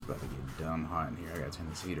I'm hot in here. I gotta turn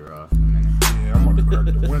this heater off in a minute. Yeah, I'm gonna crack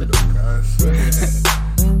the window, guys.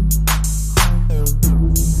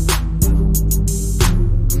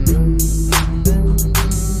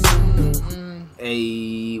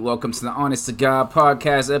 Hey, welcome to the Honest to God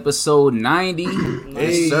podcast, episode 90.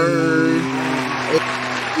 Yes, sir.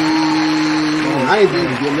 I ain't even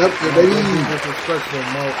getting up there, baby. Don't be disrespectful,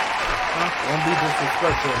 Mark. Don't be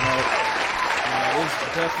disrespectful, Mark. It's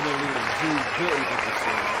definitely a Drew Gooden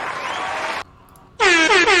episode.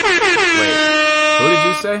 Wait, who did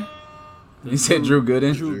you say? You said Drew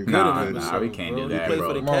Gooden? Drew Nah, Gooden we can't do bro. He that, played bro.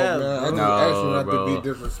 for the Mark, Cavs, man, I bro. just No, asked you not bro. to be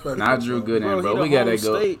disrespectful. Not Drew bro. Gooden, bro. he We the gotta home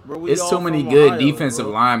go. state, bro. We It's all too many from good Ohio, defensive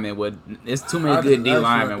bro. linemen with. It's too I many just good D asked you not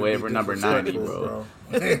linemen to with be every number 90, disrespectful, bro.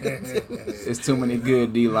 It's too many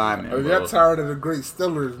good D linemen, If bro. you're tired of the great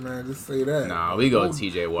Steelers, man, just say that. Nah, we go Don't-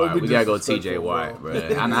 TJ don't Watt. be We gotta go disrespectful, TJ Watt, bro. bro.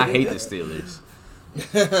 And I hate the Steelers. I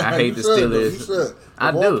hate the You should, though. Steelers. You should. I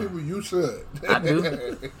Of all do. people, you should. I do.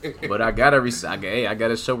 But I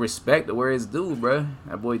gotta show respect to where it's due, bro.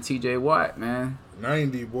 That boy TJ Watt, man.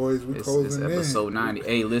 90, boys. We It's closing episode 90.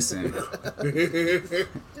 Hey, listen.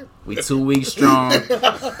 We 2 weeks strong. What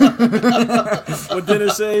did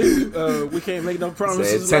it say? We can't make no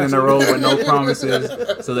promises. Said 10 in a row with no promises.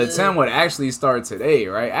 So the 10 would actually start today,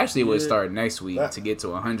 right? Actually, it would start next week to get to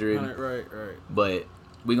 100. Right. But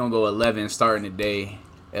we gonna go 11 starting today,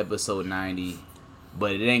 episode 90.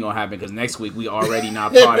 But it ain't gonna happen because next week we already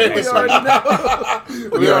not potting next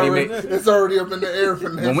week. We already made. It's already up in the air for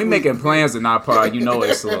next When we week. making plans to not pod, you know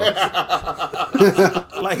it's slow.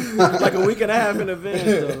 like a week and a half in advance,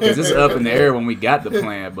 though. Cause it's up in the air when we got the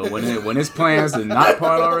plan, but when it's plans to not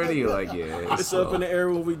pod already, like yeah, It's slow. up in the air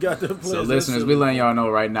when we got the plans. So listeners, we letting y'all know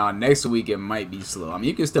right now. Next week it might be slow. I mean,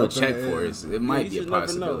 you can still Up in check the for air. us. It might be a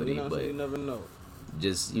possibility, but you never know.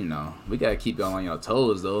 just we gotta keep y'all on your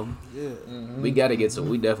toes though. Yeah. We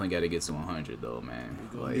definitely gotta get to 100 though, man.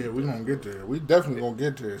 Like, Yeah, we gonna get there. We definitely gonna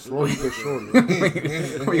get there. Slowly but surely.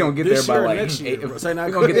 we gonna get This there by year or like next year, bro. Say not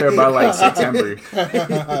we gonna get there by like September.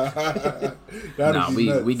 That'd Nah, be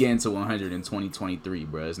nuts. we getting to 100 in 2023,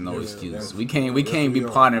 bro. It's no excuse. that's- We can't yes, be we are.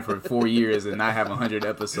 plotting for 4 years and not have 100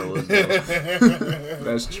 episodes. Bro.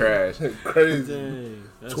 That's trash. Crazy. Dang.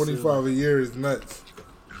 That's 25 a year is nuts.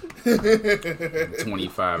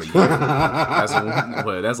 25 a year.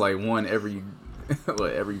 That's like one every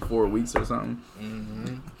 4 weeks or something.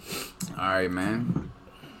 Mm-hmm. All right, man.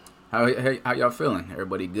 How y'all feeling?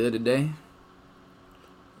 Everybody good today?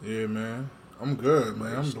 Yeah, man. I'm good,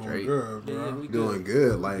 man. I'm doing Straight. good, Yeah, bro. we good. Doing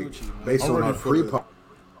good. Like, Gucci, man. based I'm on ready our for the-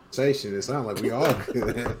 pre-conversation, it sounds like we all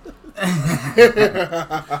good.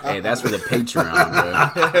 Hey, that's for the Patreon,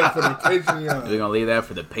 bro. For the Patreon. We're gonna leave that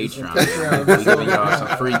for the Patreon. Man. We're giving y'all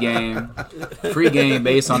some free game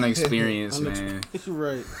based on experience, man.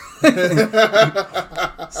 Right.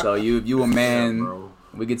 So if you a man, Yeah, bro.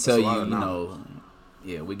 we could tell That's a lot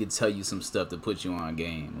you, of we could tell you some stuff to put you on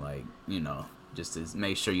game, like just to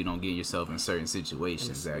make sure you don't get yourself in certain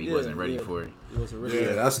situations that you wasn't ready for. It wasn't really.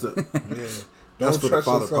 Yeah, that's the Yeah. that's Don't for the trust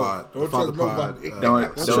father yourself. pod. Don't Father trust pod. nobody. Don't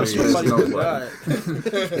Don't trust trust nobody nobody. but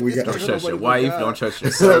God. We got Don't trust your Nobody but wife. God. Don't trust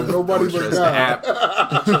yourself. Nobody don't but trust the God. app.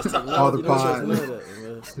 Father You don't trust pod. none of that,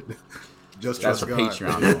 man. Just That's trust for God.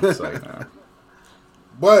 Patreon. Though. It's like,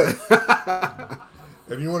 But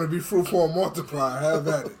if you want to be fruitful and multiply, have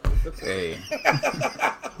at it. hey.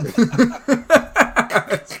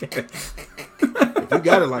 If you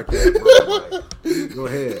got it like that, bro, like, go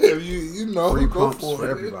ahead. If you know, Free go pumps for for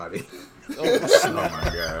it. everybody. Oh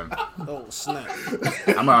my god. Oh snap!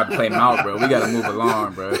 I'm about to play him out, bro. We gotta move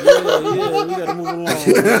along, bro. Yeah, we gotta move along.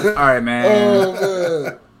 All right, man. Oh,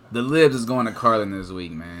 man. The Libs is going to Carlin this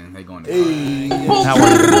week, man. They going to Hey. How are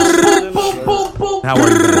you guys? How are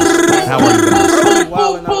you guys? How are you guys?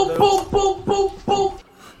 Wilding out there.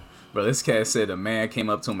 Bro, this cat said a man came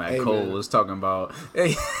up to him at Hey, Cole, man. was talking about,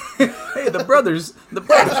 hey, hey, the brothers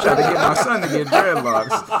tried to get my son to get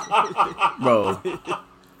dreadlocks. Bro,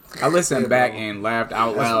 I listened back and laughed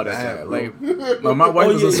out loud at bad, that. bro. Like, my wife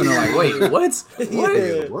was yeah, listening yeah. like, wait, what? What?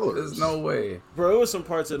 Yeah. There's no way. Bro, it was some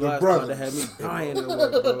parts of the last brothers. part that had me dying at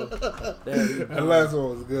work, bro. That had me That dying. last one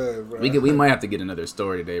was good, bro. We might have to get another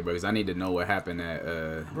story today, bro, because I need to know what happened at,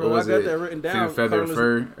 Bro, what was I got it? that written down. Thin Feather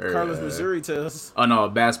Fur? Or, Carlos, Missouri tells. Oh, no,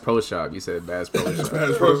 Bass Pro Shop. You said Bass Pro Shop.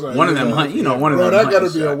 Bass Pro Shop, One of them yeah. hunt, one of Bro, them that hunting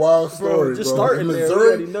gotta be a shops. wild story, just bro. starting there, we Missouri,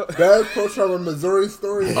 already know. Bass Pro Shop in Missouri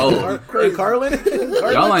story. Oh. Hey, Carlin?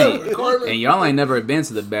 Y'all ain't Carlin. and y'all ain't never been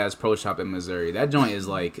to the Bass Pro Shop in Missouri. That joint is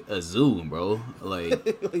like a zoo, bro.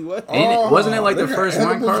 Like, What? wasn't it like the they got first one,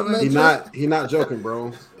 animals in Carlin? that He not joking,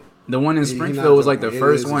 bro. The one in He not Springfield was like the joking. It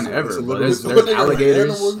first is. one It's ever, a bro. little- There's They got alligators.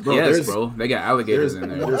 animals? Bro, Yes, there's- bro. They got alligators in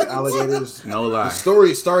there. There's alligators. No lie. The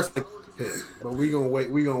story starts. But we gonna wait.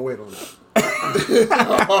 We gonna wait on that.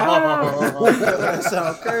 That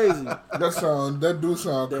sound crazy. That do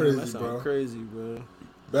sound Damn, crazy, that sound bro. crazy, bro.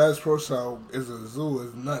 Bass Pro Shop is a zoo.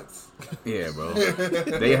 It's nuts. Yeah, bro.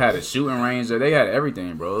 They had a shooting range there. They had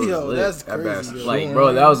everything, bro. It was Yo, lit. that's That crazy, Bass, yo. like,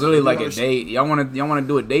 bro, that was really like a day. Y'all wanna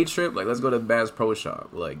do a day trip? Like, let's go to Bass Pro Shop.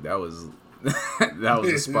 Like, that was that was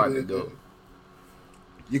the spot to go.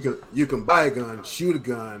 You can buy a gun, shoot a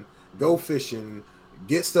gun, go fishing,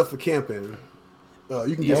 get stuff for camping.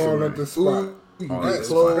 You can get All some at the spot. food, you can All get at That's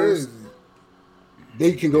the clothes. crazy. Then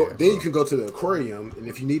you can go. Yeah, then you bro. can go to the aquarium, and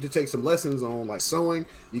if you need to take some lessons on like sewing,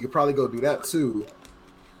 you could probably go do that too.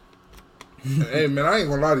 Hey man, I ain't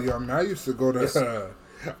gonna lie to y'all. Man, I used to go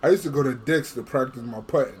to Dick's to practice my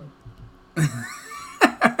putting.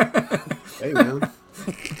 Hey man,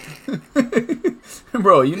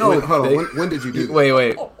 Bro, you know, Wait, hold on. When did you do that?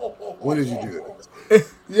 wait. When did you do it?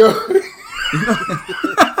 Yo,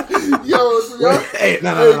 yo, so y'all, Hey,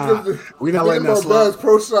 no. We not letting that Bass slide.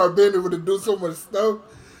 Pro Shop being able to do so much stuff.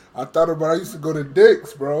 I thought about. I used to go to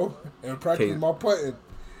Dick's, bro, and practice Okay. my putting.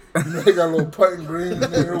 You know, they got a little putting green in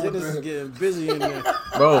there with Dennis is the, getting busy in there.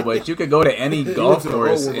 Bro, but you could go to any golf to the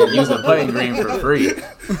course whole and world. use a putting green for free.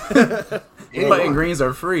 Putting greens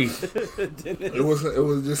are free. It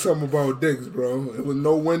was just something about Dick's, bro. It was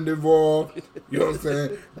no wind involved. You know what I'm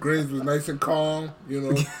saying? Greens was nice and calm. You know.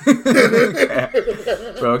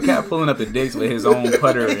 Bro, Cat pulling up the dicks with his own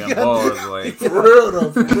putter and balls, like For real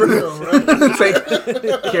though, for real,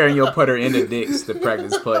 right? carrying your putter into dicks to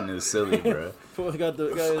practice putting is silly, bro. He got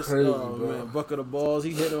his crazy, bro. bucket of balls.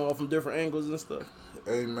 He hitting off from different angles and stuff.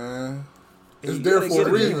 Hey man, it's You there gotta for get a it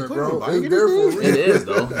in. reason, Come bro. on, man. It's Get there it for a in. reason. It is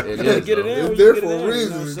though. It gotta is. get it though. in. It's You there get for it a in, you know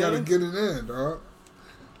reason. what I'm You gotta saying? get it in, dog.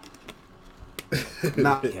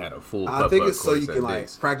 Nah, He had a full I putt think putt it's so course you at can like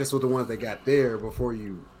Dick's. practice with the ones they got there before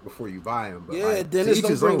you buy them. But Yeah, like, Dennis, to each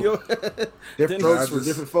don't his bring own. your. Different Dennis- strokes for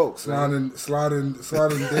different folks. Man. Sliding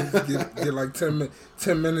Dick's, get like 10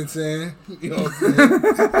 minutes in. You know what I'm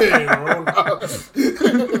saying? Yeah, roll out.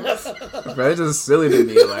 Bro, it's just silly to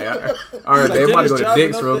me. Like, all right, babe, I'm about to go to Dennis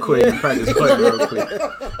Dick's dropping real up quick the- and practice putting real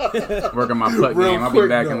quick. Working my putt Real game. I'll be quick,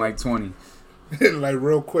 back though. in like 20. Like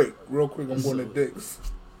real quick, I'm going to Dick's.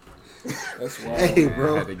 That's wild. Hey, Man, I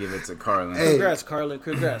bro. had to give it to Carlin. Hey. Congrats, Carlin.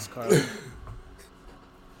 Congrats, Carlin.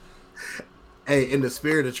 Hey, in the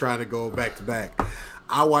spirit of trying to go back to back,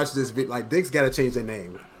 I watched this video. Like, Dick's got to change their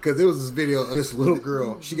name because there was this video of this little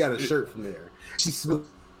girl. She got a shirt from there. She smelled.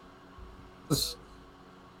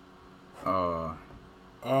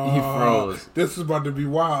 He froze. This is about to be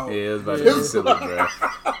wild. Yeah, it was about to be silly, bro.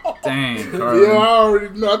 Dang, Yeah, Carlin. I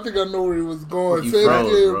already know. I think I know where he was going. You Say it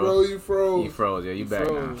froze, again, bro. bro. You froze. You froze. Yeah, you back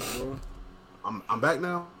now. Froze, bro. I'm back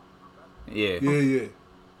now, Yeah. Yeah.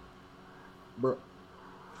 bro.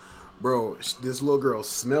 This little girl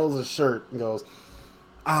smells a shirt and goes,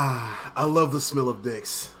 I love the smell of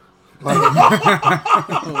dicks. I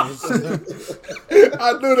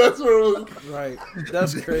knew that's what it was. Right.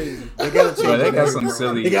 That's crazy. They gotta change. Bro, they the got name, some bro.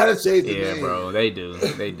 silly. They gotta change the Yeah, name. bro, they do.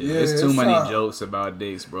 They do. Yeah, There's too it's many hot. jokes about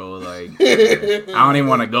dicks, bro. Like, I don't even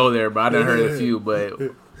want to go there, but I done heard a few. But We're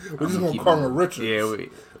just I'ma gonna keep call it- him Richards. Yeah,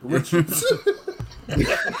 Richards.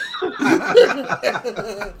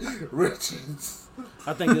 Richards.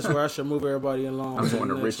 I think this is where I should move everybody along. I'm to going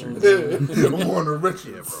the to next Richards. one. I'm on to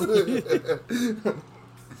Richards.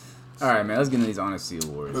 all right, man. Let's get into these honesty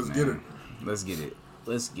awards. Let's man. get it. Let's get it.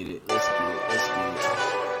 Let's get it. Let's get it. Let's get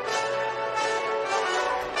it.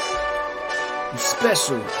 You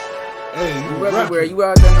special. Hey, You you everywhere. You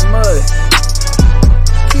out there in the mud.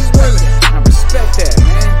 keep winning. I respect that,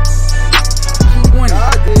 man. Keep winning. I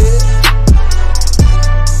did.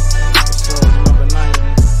 Episode number 90.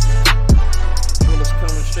 Bullets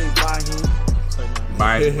coming straight by him.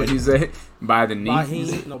 By what you say? By the knee. By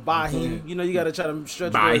him. No, by him. You know, you got to try to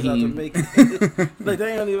stretch By words out to him. make it. Like,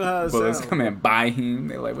 they don't even know how to Bullets sound. coming by him.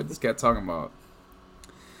 They like, what this guy talking about?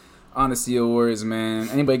 Honesty awards, man.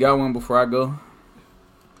 Anybody got one before I go?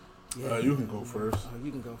 You can go first.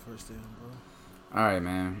 You can go first then, bro. All right,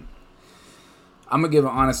 man. I'm gonna give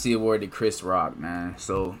an honesty award to Chris Rock, man.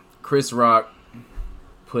 So Chris Rock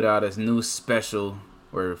put out his new special,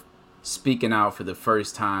 or speaking out for the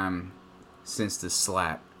first time since the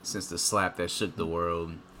slap that shook the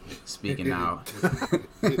world. Speaking out,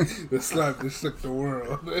 The slap that shook the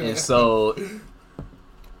world. and so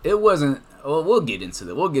it wasn't. Well, we'll get into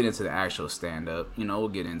the actual stand up. You know, we'll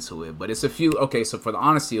get into it. But it's a few. Okay, so for the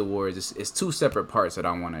honesty awards, it's two separate parts that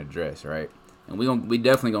I want to address, right? And we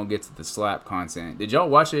definitely gonna get to the slap content. Did y'all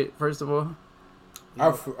watch it first of all?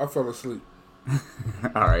 I fell asleep.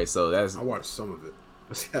 All right, so that's I watched some of it.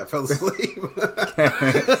 I fell asleep.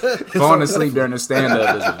 Falling asleep during the stand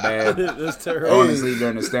up is bad. That's terrible. Falling asleep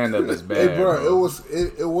during the stand up is bad. Hey, bro, it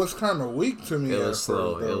was kind of weak to me. It at was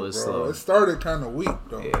slow. First, though, It was bro. slow. It started kind of weak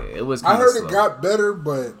though. Yeah, it was. I heard slow. it got better,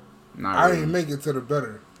 but Not I really. didn't make it to the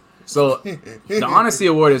better. So the honesty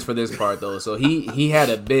award is for this part though. So he had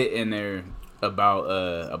a bit in there about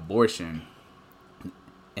abortion,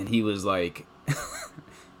 and he was like,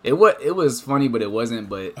 it was funny, but it wasn't.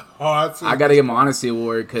 But I gotta give him an honesty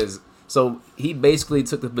award because so he basically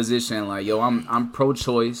took the position like, yo, I'm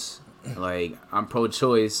pro-choice, like I'm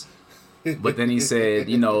pro-choice. But then he said,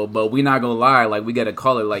 you know, but we not gonna lie, like we gotta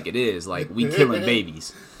call it like it is, like we killing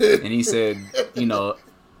babies. And he said, you know,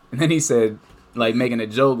 and then he said, like making a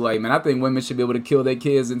joke, like, man, I think women should be able to kill their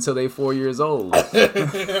kids until they 4 years old.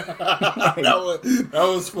 that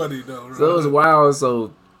was funny though. Bro. So it was wild.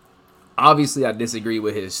 So obviously I disagree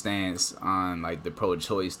with his stance on like the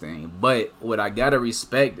pro-choice thing. But what I gotta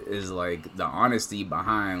respect is like the honesty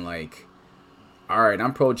behind like, all right,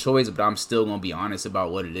 I'm pro-choice, but I'm still gonna be honest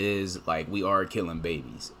about what it is. Like we are killing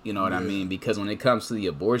babies. You know what I mean? Because when it comes to the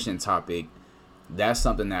abortion topic, that's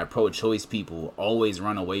something that pro-choice people always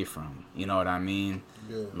run away from. You know what I mean?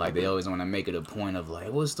 Yeah. Like they always want to make it a point of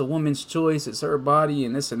like, well, it's the woman's choice, it's her body,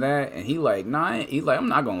 and this and that. And he like, nah, he like, I'm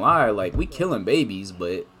not gonna lie, like we killing babies,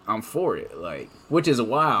 but I'm for it. Like, which is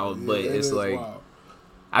wild, but Yeah, it's is like, wild.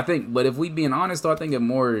 I think, but if we being honest, though, I think if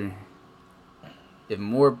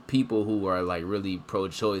more people who are like really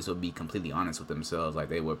pro-choice would be completely honest with themselves, like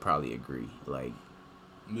they would probably agree, like,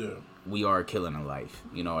 Yeah. we are killing a life.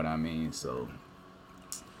 You know what I mean? So.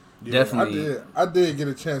 Yeah, Definitely. I did get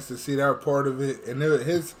a chance to see that part of it, and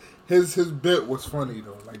his bit was funny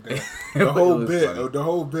though. Like that, It the whole was bit, funny. the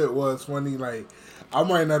whole bit was funny. Like I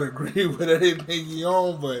might not agree with everything he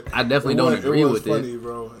on, but I definitely don't agree with it. funny,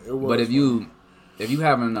 bro. It was But if funny. you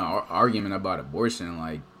having an argument about abortion,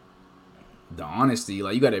 like the honesty,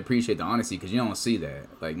 like you got to appreciate the honesty because you don't see that.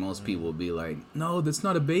 Like most people will be like, "No, that's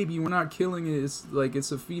not a baby. We're not killing it. It's like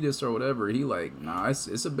it's a fetus or whatever." He like, "Nah,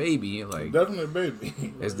 it's a baby. Like definitely baby,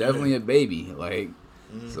 it's definitely a baby." Like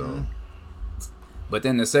so. But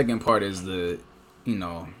then the second part is the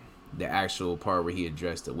actual part where he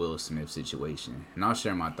addressed the Will Smith situation, and I'll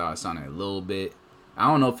share my thoughts on it a little bit. I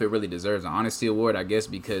don't know if it really deserves an honesty award. I guess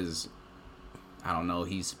because I don't know,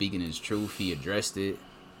 he's speaking his truth. He addressed it.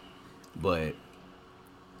 But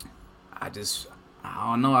I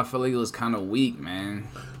don't know. I feel like it was kind of weak, man.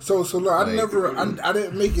 So look, I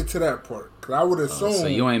didn't make it to that part because I would assume. So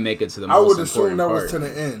you ain't make it to the I most would assume important that part. was to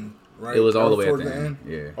the end, right? It was all the way at towards the end.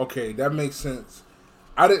 Yeah. Okay, that makes sense.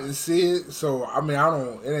 I didn't see it, so I mean,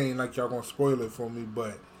 it ain't like y'all gonna spoil it for me,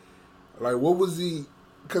 but like, what was the?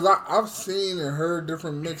 Because I've seen and heard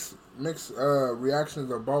different mixed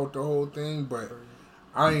reactions about the whole thing, but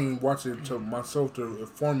I ain't watched it to myself to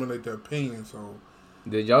formulate the opinion. So,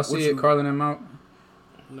 Did y'all see it, Carlin and Mount?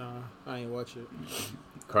 Nah, I ain't watch it.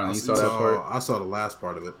 Carlin, you saw that part? I saw the last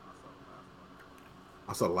part of it.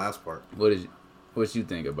 I saw the last part. What you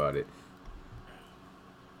think about it?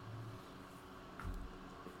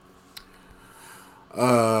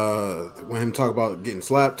 When him talk about getting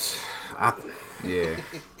slapped, Yeah.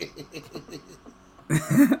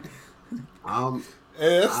 I'm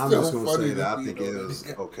it's I'm still just gonna funny say that to I me, think though. it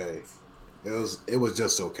was okay. It was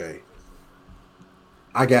just okay.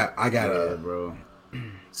 I got Yeah, bro.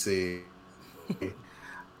 see.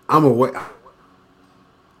 I'm away.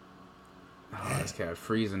 Oh, this cat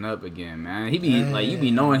freezing up again, man. He be like, you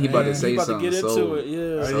be knowing he about to say He about to something get into so it,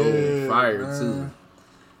 yeah. so Yeah, fire man. too.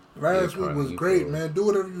 Last Yeah, week Carlin, was you great, cool. man. Do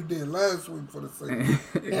whatever you did last week for the sake.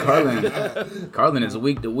 Carlin is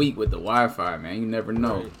week to week with the Wi-Fi, man. You never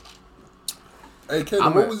know. Hey,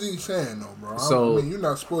 Kevin, what was he saying though, bro? So- I mean, you're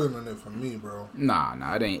not spoiling it for me, bro. Nah,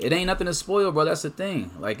 it ain't nothing to spoil, bro. That's the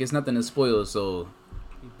thing. Like, it's nothing to spoil. So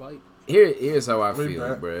He bite. here's how I Way feel,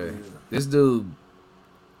 back. bro. Yeah. This dude,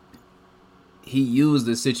 he used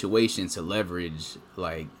the situation to leverage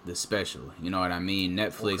like the special. You know what I mean?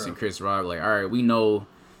 Netflix Okay. and Chris Rock, like, all right, we know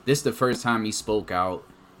this is the first time he spoke out.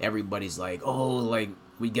 Everybody's like, oh, like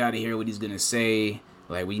we gotta hear what he's gonna say.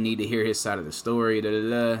 Like, we need to hear his side of the story. Da da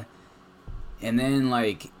da. And then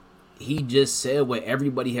like he just said what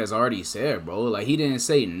everybody has already said, bro. Like, he didn't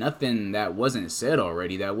say nothing that wasn't said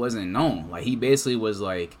already, that wasn't known. Like, he basically was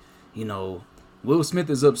like, you know, Will Smith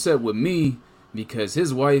is upset with me because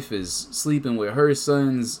his wife is sleeping with her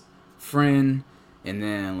son's friend. And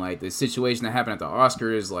then, like, the situation that happened at the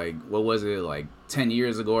Oscars, like, what was it, like 10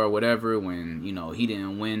 years ago or whatever, when, you know, he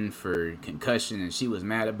didn't win for concussion and she was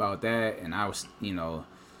mad about that. And I was, you know,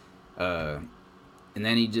 and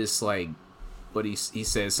then he just, like, but he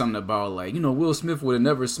said something about, like, you know, Will Smith would have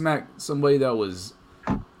never smacked somebody that was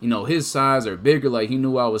you know, his size or bigger. Like, he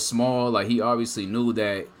knew I was small. Like, he obviously knew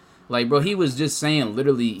that. Like, bro, he was just saying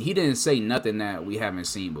literally, he didn't say nothing that we haven't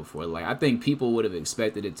seen before. Like, I think people would have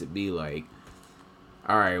expected it to be like,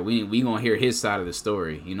 all right, we gonna hear his side of the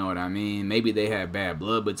story. You know what I mean? Maybe they had bad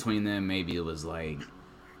blood between them. Maybe it was like,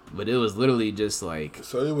 but it was literally just like.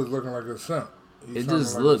 So it was looking like a simp. It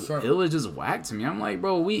just looked, it was just whack to me. I'm like,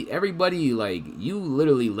 bro, everybody, like, you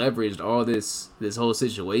literally leveraged all this whole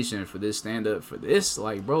situation for this stand up for this.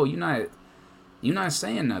 Like, bro, you're not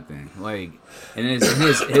saying nothing. Like, and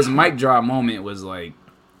his mic drop moment was like,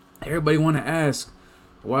 everybody want to ask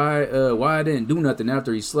why I didn't do nothing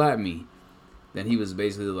after he slapped me. Then he was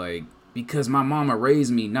basically like, because my mama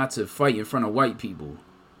raised me not to fight in front of white people.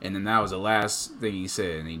 And then that was the last thing he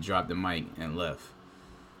said, and he dropped the mic and left.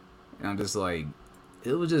 And I'm just like,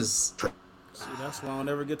 it was just. See, that's why I don't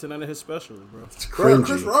ever get to none of his specials, bro. Bro,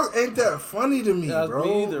 Chris Rock ain't that funny to me, Yeah, bro.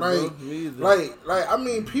 me either, like, bro. Me either. Like, I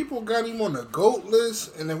mean, people got him on the GOAT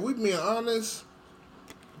list, and if we being honest,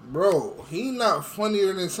 bro, he not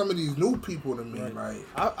funnier than some of these new people to me. Right.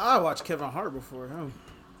 Like, I watched Kevin Hart before him.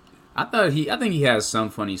 I think he has some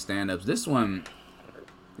funny stand-ups. This one,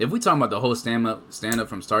 if we talking about the whole stand-up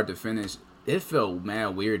from start to finish, it felt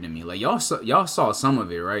mad weird to me. Like, y'all saw some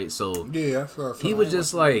of it, right? So yeah, I saw he was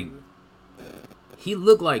just like, he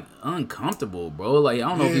looked like uncomfortable, bro. Like, I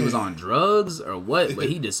don't know if he was on drugs or what, but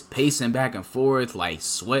he just pacing back and forth, like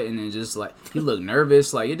sweating and just like, he looked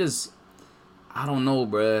nervous. Like, it just, I don't know,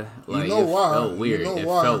 bro. Like, You know why? Felt weird. You know it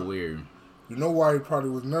why? felt weird. You know why he probably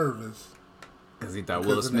was nervous? Because he thought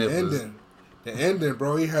Will Smith the was. ending. The ending,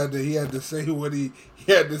 bro. He had to say what he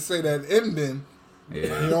had to say that ending.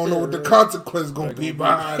 Yeah. You don't know what the consequence gonna be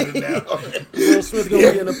behind it now. Will Smith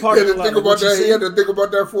gonna be in the parking lot. Think about that. He had to think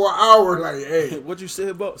about that for an hour. Like, hey, What you said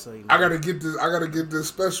about saying? I gotta get this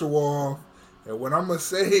special off. And what I'm gonna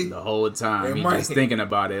say, The whole time It he might- just thinking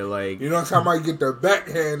about it, like you know, I might get the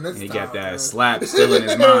backhand this he time. got that man. slap still in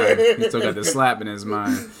his mind. He still got the slap in his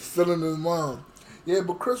mind. Still in his mom. Yeah,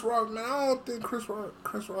 but Chris Rock, man, I don't think Chris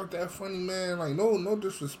Rock that funny, man. Like, no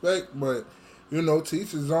disrespect, but you know, to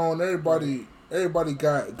each his own. Everybody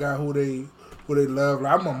got who they love.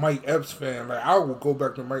 Like, I'm a Mike Epps fan. Like, I will go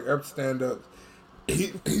back to Mike Epps stand ups.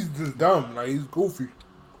 He's just dumb. Like, he's goofy.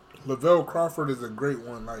 Lavelle Crawford is a great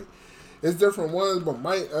one. Like, it's different ones, but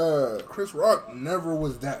Chris Rock never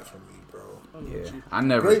was that for me, bro. Yeah, I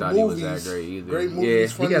never Great thought he was movies. that great either. Great Yeah,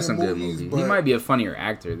 movies, he funny got some good movies, movies. He but- might be a funnier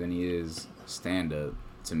actor than he is stand up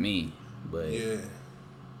to me, but Yeah.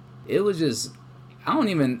 it was just.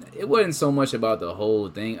 It wasn't so much about the whole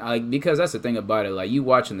thing, like, because that's the thing about it. Like, you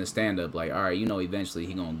watching the stand up, like, all right, you know, eventually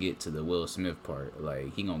he gonna get to the Will Smith part,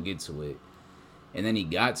 like, he gonna get to it, and then he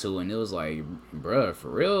got to it, and it was like, bruh, for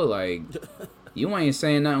real, like, you ain't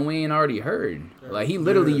saying nothing we ain't already heard. Like, he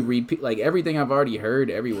literally repeat, like, everything I've already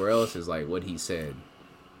heard everywhere else is like what he said,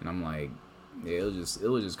 and I'm like, yeah, it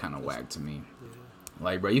was just kind of whack to me.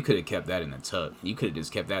 Like, bro, you could have kept that in the tuck. You could have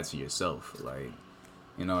just kept that to yourself, like.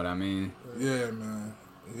 You know what I mean? Yeah, man.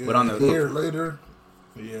 Yeah, But on the- a year later,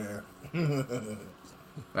 yeah.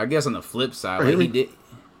 I guess on the flip side, like, Really? he did.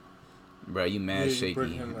 Bro, you mad Yeah, you shaky.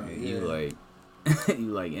 break him out, You yeah. like, you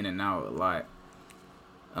like in and out a lot.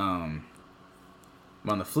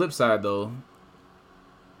 But on the flip side, though,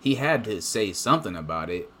 he had to say something about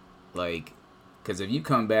it, like, because if you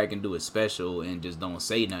come back and do a special and just don't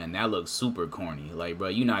say nothing, that looks super corny. Like, bro,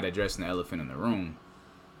 you're not addressing the elephant in the room.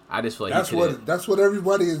 I just feel like That's what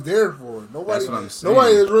everybody is there for. Nobody, That's what I'm saying.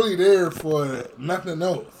 nobody is really there for nothing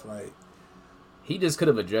else. Like, he just could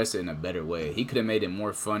have addressed it in a better way. He could have made it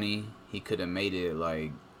more funny. He could have made it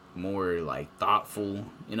like more like thoughtful.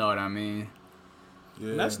 You know what I mean? yeah.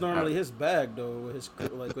 And that's normally his bag though. With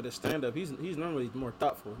his stand up, he's normally more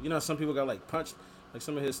thoughtful. You know, some people got like punched. Like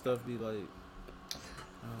some of his stuff be like.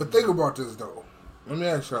 But think about this though. Let me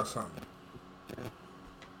ask y'all something.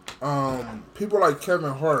 People like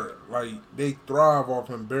Kevin Hart, like, they thrive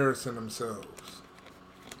off embarrassing themselves.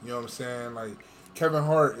 You know what I'm saying? Like, Kevin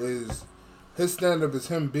Hart his stand up is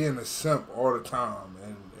him being a simp all the time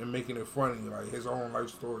and making it funny, like his own life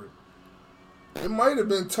story. It might have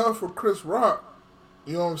been tough for Chris Rock,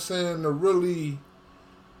 you know what I'm saying, to really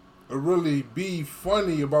be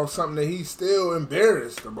funny about something that he's still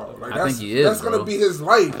embarrassed about. Like, I think he is, that's bro. gonna be his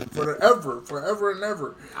life forever and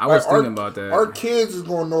ever. I was Like, thinking about that. Our kids is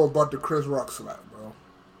gonna know about the Chris Rock slap, bro.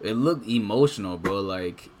 It looked emotional, bro.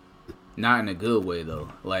 Like, not in a good way though.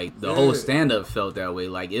 Like, the Yeah. whole stand up felt that way.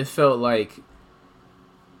 Like, it felt like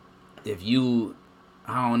if you,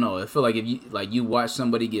 I don't know. It felt like if you watch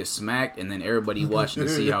somebody get smacked and then everybody watching to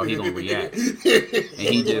see how he gonna react, and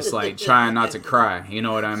he just like trying not to cry. You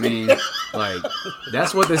know what I mean? Like,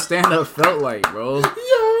 that's what the stand up felt like, bro.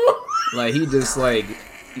 Yo, Like he just like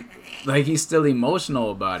he's still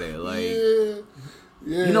emotional about it. Like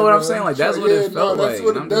Yeah, you know what I'm saying? Like that's what it felt like.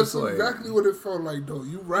 That's exactly what it felt like, though.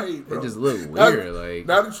 You right, bro. It just looked weird. Like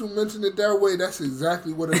now that you mentioned it that way, that's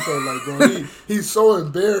exactly what it felt like, bro. He's so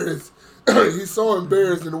embarrassed. He's so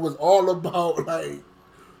embarrassed, and it was all about like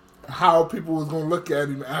how people was gonna look at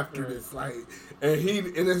him after this, like, and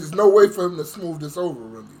there's no way for him to smooth this over,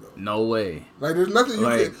 really, though. no way. Like, there's nothing you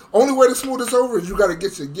can. Only way to smooth this over is you got to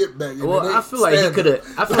get your get back. Well, I feel like he could have.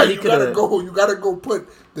 I feel like he could have. You gotta go put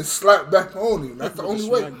the slap back on him. That's the only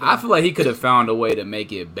way. I feel like he could have found a way to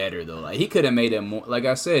make it better, though. Like he could have made it more. Like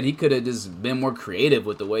I said, he could have just been more creative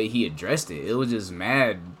with the way he addressed it. It was just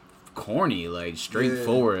mad corny, like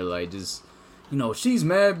straightforward, like just. You know, she's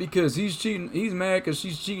mad because he's cheating. He's mad because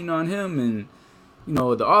she's cheating on him, and you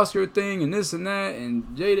know the Oscar thing and this and that. And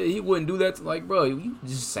Jada, he wouldn't do that. Like, bro, you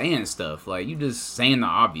just saying stuff. Like, you just saying the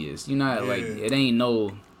obvious. You know, like it ain't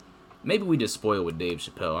no. Maybe we just spoiled with Dave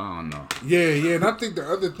Chappelle. I don't know. Yeah, and I think the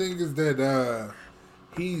other thing is that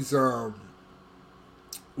he's well,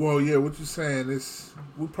 yeah. What you saying is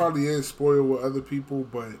we probably is spoiled with other people,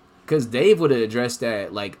 but because Dave would have addressed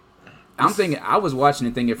that like. I'm thinking. I was watching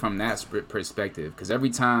and thinking from that perspective because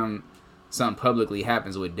every time something publicly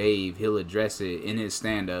happens with Dave, he'll address it in his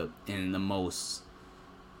stand-up in the most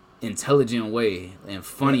intelligent way and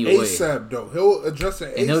funny way. ASAP though, he'll address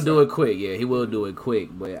it, and he'll do it quick. Yeah, he will do it quick.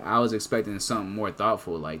 But I was expecting something more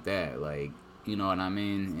thoughtful like that. Like, you know what I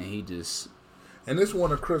mean? And he just. And this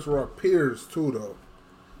one of Chris Rock peers too, though.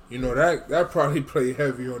 You know that probably played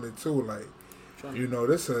heavy on it too. Like, you know,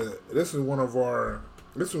 this is one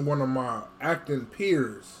of my acting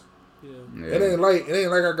peers. Yeah. It ain't like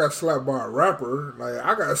I got slapped by a rapper. Like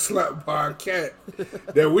I got slapped by a cat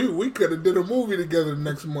that we could have did a movie together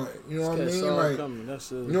next month. You know what I mean? Like,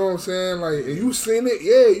 you know what I'm saying? Like, and you seen it?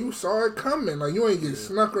 Yeah, you saw it coming. Like you ain't get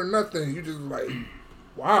snuck or nothing. You just like,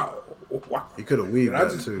 wow. He could have weaved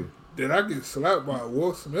that too. Did I get slapped by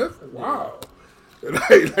Will Smith? Wow.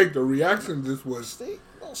 Like the reaction just was.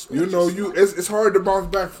 You know, it's hard to bounce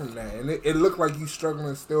back from that, and it looked like he's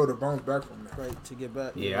struggling still to bounce back from that. Right, to get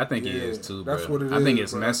back. Yeah, I think he is too, bro. That's what it is. I think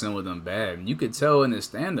it's bro. messing with him bad. You could tell in his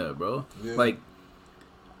stand-up, bro. Yeah. Like,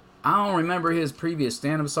 I don't remember his previous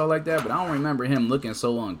stand-ups all like that, but I don't remember him looking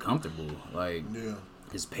so uncomfortable. Like,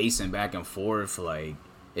 his pacing back and forth, like,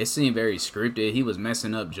 it seemed very scripted. He was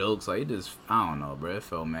messing up jokes. Like, it just, I don't know, bro. It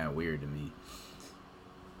felt mad weird to me.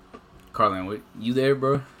 Carlin, you there,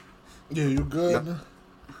 bro? Yeah, you good? Yeah.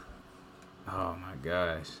 Oh my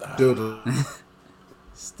gosh.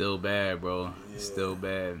 Still bad, bro. Yeah. Still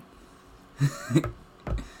bad.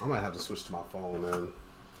 I might have to switch to my phone, man.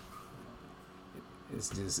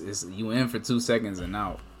 It's you in for 2 seconds and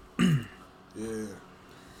out. Yeah.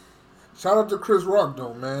 Shout out to Chris Rock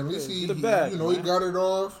though, man. At least he got it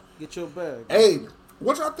off. Get your bag. Hey,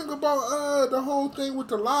 what y'all think about the whole thing with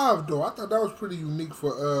the live though? I thought that was pretty unique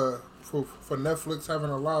for Netflix having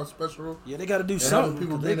a live special. Yeah, they got to do something.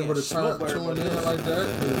 People being able to tune in like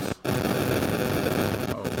that.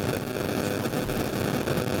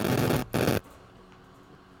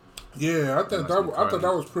 Yeah, I thought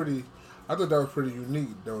that was pretty. I thought that was pretty unique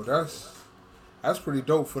though. That's pretty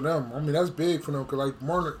dope for them. I mean, that's big for them because like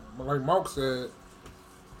Mark said,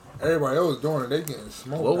 everybody else doing it. They getting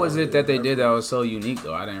smoked. What was it that they did that was so unique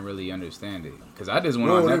though? I didn't really understand it because I just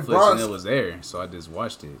went on Netflix and it was there, so I just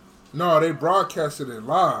watched it. No, they broadcasted it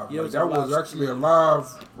live. Yeah, like, that was actually a live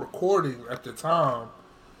recording at the time,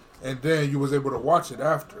 and then you was able to watch it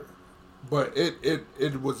after. But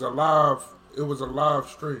it was a live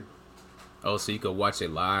stream. Oh, so you could watch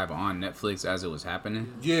it live on Netflix as it was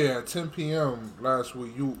happening? Yeah, at 10 p.m. last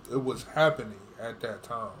week, it was happening at that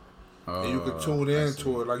time. And you could tune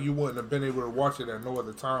into it. Like, you wouldn't have been able to watch it at no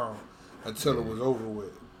other time until it was over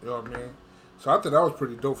with. You know what I mean? So I thought that was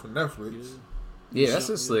pretty dope for Netflix. Yeah, that's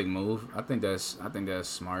a slick move. I think that's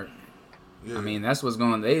smart. Yeah. I mean, that's what's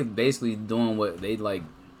going on. They basically doing what they like,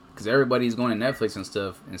 because everybody's going to Netflix and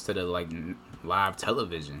stuff instead of like live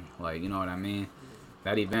television. Like, you know what I mean?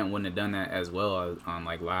 That event wouldn't have done that as well on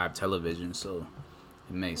like live television, so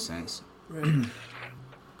it makes sense. Right.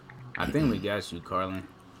 I think we got you, Carlin.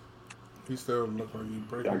 He still look like he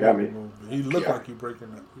breaking. Y'all got me. He look like he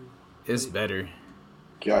breaking up. It's better.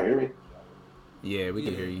 Can y'all hear me? Yeah, we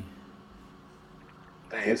can hear you.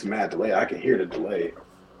 Dang, it's a mad delay. I can hear the delay.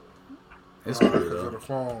 It's cool because though. of the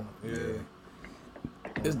phone. Yeah.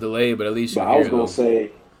 It's delayed, but at least you but hear I was gonna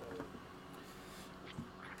say,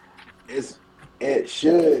 it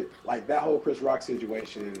should, like, that whole Chris Rock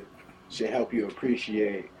situation should help you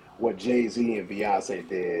appreciate what Jay-Z and Beyonce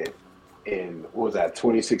did in, what was that,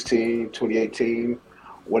 2016, 2018,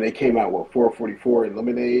 when they came out with 444 and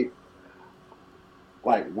Lemonade.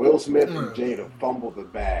 Like Will Smith and Jada fumbled the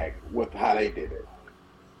bag with how they did it.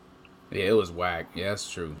 Yeah, it was whack. Yeah, that's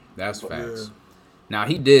true. That's facts. Yeah. Now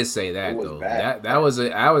he did say that It was though. bad. That was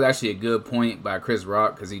actually a good point by Chris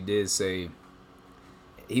Rock because he did say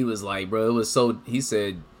he was like, bro, it was so. He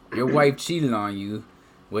said your wife cheated on you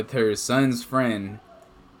with her son's friend,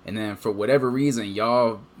 and then for whatever reason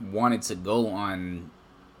y'all wanted to go on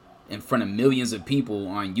in front of millions of people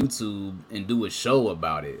on YouTube and do a show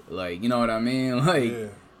about it. Like, you know what I mean? Like Yeah.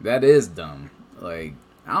 that is dumb. Like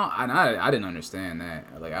I didn't understand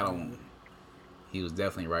that. Like I don't. He was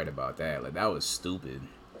definitely right about that. Like, that was stupid.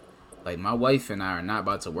 Like, my wife and I are not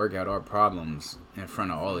about to work out our problems in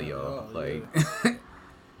front of all of y'all. Oh, Like,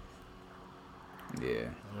 yeah.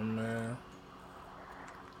 Oh, man.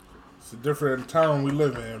 It's a different town we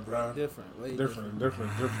live in, bro. Different, way Different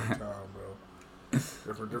town, bro.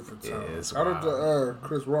 Different Yeah, town. it's Shout out wild. to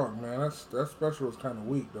Chris Rock, man. That special was kind of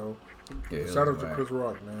weak, though. Yeah, Shout out to right. Chris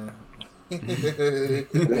Rock, man. It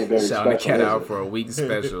ain't very Shout the special, cat is out it? for a week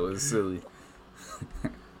special. It's silly.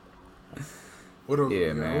 What else Yeah, we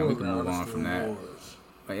got? man, What we was can the move on Honesty from that. Awards?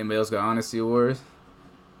 Anybody else got Honesty Awards?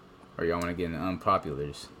 Or y'all want to get into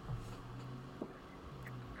Unpopulars?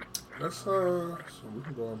 Let's so we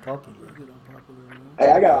can go unpopular.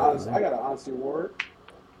 Hey, I got an honesty award.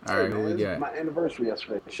 All right, Hey, who man, we this got? is my anniversary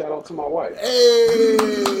yesterday. Shout out to my wife. Hey,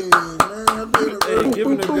 man, I did Hey, it.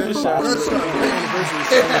 giving a gunshot. Gunshot. Anniversary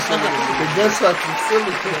sounds so The gunshots are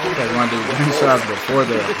silly. You guys want to do gunshots before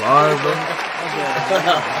the applause, bro?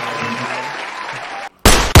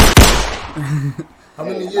 How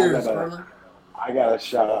many Hey, years, Vernon? I got a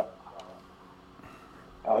shot.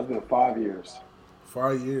 It's been 5 years.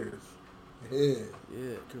 5 years. Yeah.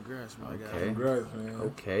 Yeah, congrats, my guy. Okay. Congrats, man.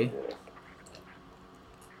 Okay.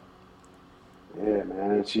 Yeah,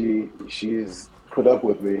 man. She's put up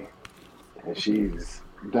with me, and she's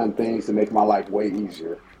done things to make my life way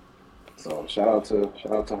easier. So shout out to her.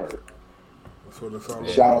 That's what it's all about.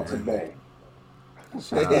 Shout out to Bay.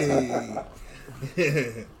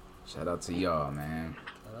 Hey. Shout out to y'all, man.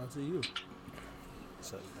 Shout out to you.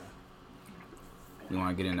 What's up, man? You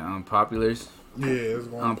want to get into Unpopulars? Yeah, it's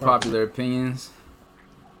going Unpopular opinions.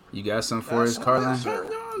 You got some for us, Carlin?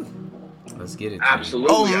 Let's get it. Jimmy.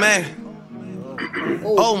 Absolutely. Oh man.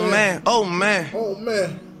 Oh man. Oh man. Oh,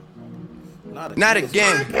 man. Not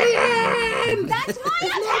again. I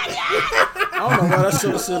don't know why that's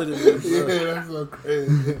so silly to me. Yeah, Bro. that's so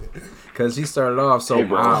crazy. Cause she started off so Hey,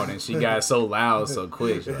 bro. mild and she got so loud so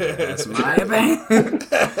quick. She's like, that's my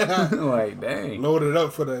opinion. Like, dang. Load it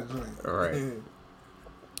up for that joint. All right.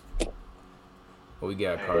 What we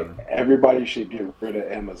got, Carlin? Everybody should get rid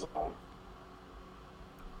of Amazon.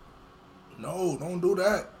 No, don't do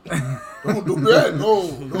that. Don't do that.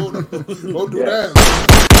 No, don't do Yeah. that.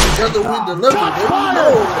 Together we deliver.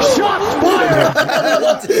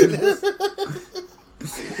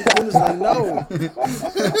 It's like, no. No,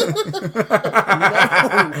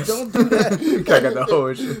 don't do that. I got the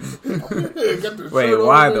whole shit. Baby. Wait,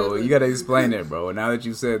 why though? You gotta explain it, bro. Now that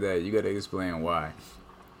you said that, you gotta explain why.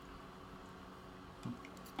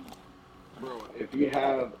 Bro, if you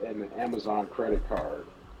have an Amazon credit card,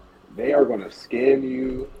 they are going to scam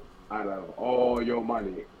you out of all your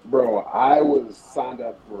money. Bro, I was signed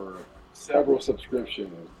up for several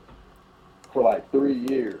subscriptions for like 3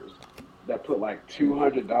 years that put like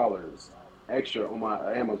 $200 extra on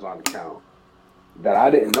my Amazon account that I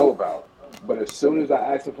didn't know about. But as soon as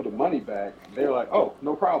I asked them for the money back, they're like, oh,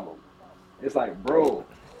 no problem. It's like, bro,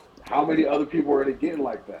 how many other people are they getting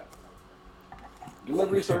like that?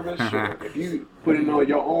 Delivery service, sure. If you put it on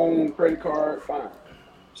your own credit card, fine.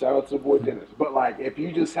 Shout out to the boy Dennis. But like, if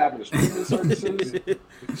you just having streaming services,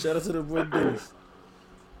 Shout out to the boy Dennis.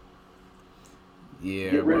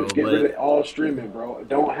 Yeah, get bro. rid of But all streaming, bro.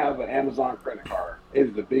 Don't have an Amazon credit card. It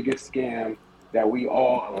is the biggest scam that we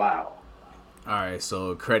all allow. all right,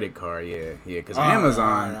 so credit card, yeah. Because All right,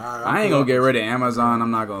 Amazon, all right, I ain't gonna get rid of Amazon.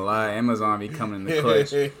 I'm not gonna lie. Amazon be coming in the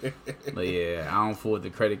clutch. But yeah, I don't fool with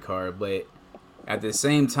the credit card. But at the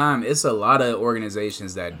same time, it's a lot of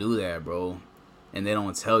organizations that do that, bro. And they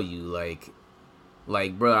don't tell you, like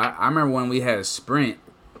bro, I remember when we had Sprint,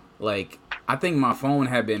 like, I think my phone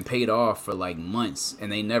had been paid off for like months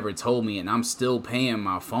and they never told me, and I'm still paying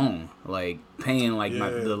my phone, like paying like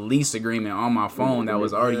the lease agreement on my phone that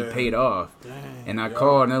was already paid off. And I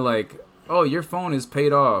called and they're like, oh, your phone is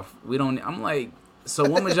paid off. We don't, I'm like, so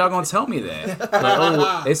when was y'all gonna tell me that? Like,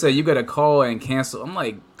 oh, they said you gotta call and cancel. I'm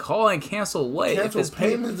like, call and cancel what? Cancel if it's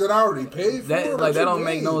paid, payments that I already paid for. that What like that you don't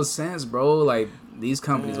make mean? no sense, bro. Like, these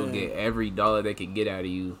companies will get every dollar they could get out of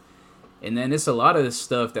you. And then it's a lot of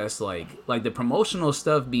stuff that's like the promotional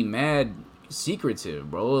stuff be mad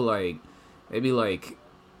secretive, bro. Like They be like,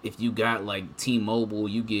 if you got like T-Mobile,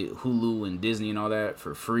 you get Hulu and Disney and all that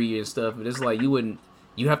for free and stuff. But it's like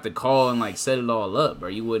you have to call and like set it all up, bro.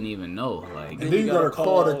 You wouldn't even know. Like, and then you gotta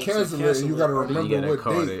call to cancel it. And you gotta remember you gotta what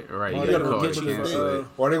call date. it, right? Or You they gotta gonna call get it, you cancel it.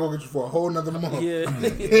 or they gonna get you for a whole nother month.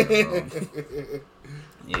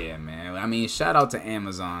 Yeah, man. I mean, shout out to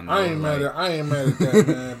Amazon. Though. I ain't mad at that,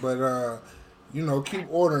 man. But you know, keep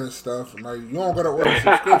ordering stuff. Like, you don't gotta order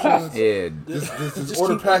subscriptions. Yeah, just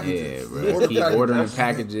order packages. Yeah, bro. Keep ordering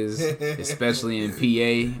packages, especially in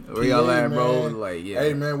PA. Where y'all at, bro? Like, yeah.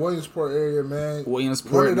 Hey, man, Williamsport area, man.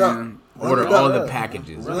 Williamsport, man. Order all the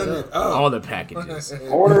packages. All the packages.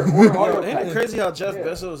 Order Ain't it crazy how Jeff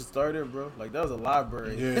Bezos started, bro? Like, that was a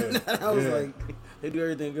library. Yeah. I was like, they do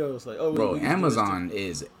everything else. Like, oh, bro, Amazon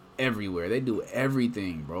is everywhere. They do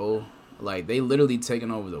everything, bro. Like, they literally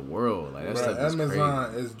taking over the world. Like, that stuff is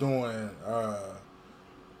Amazon crazy. is doing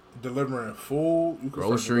delivering food, you can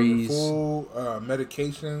groceries, food,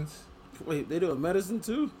 medications. Wait, they doing medicine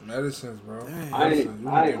too? Medicines, bro. I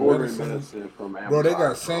ain't ordering medicine from Amazon. Bro, they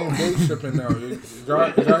got same day shipping now. Is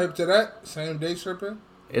y'all hip to that? Same day shipping?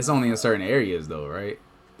 It's only in certain areas, though, right?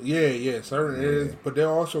 Yeah, certain areas. But they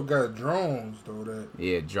also got drones, though.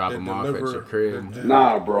 Drop them off at your crib.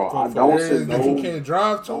 Nah, bro. I don't send no. You can't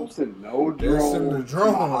drive to. Don't send no They drone. send the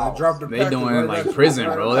drone and drop the They package doing right like back. prison,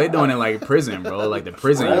 bro. They doing it like prison, bro. Like the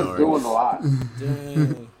prison That's yard. doing a lot.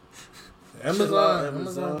 Dang.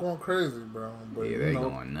 Amazon going crazy, bro. But, Yeah, they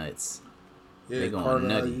going nuts. Yeah, they going Carter,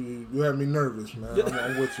 nutty. you have me nervous, man.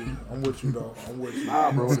 I'm with you. I'm with you, though. I'm with you.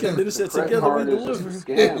 Nah, bro. They just said Credit together card we is just a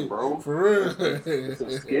deliver. scam, bro. For real. It's a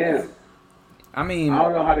scam. I mean, I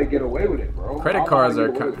don't know how they get away with it, bro. credit cards are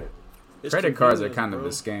It's credit cards are convenient, kind of bro.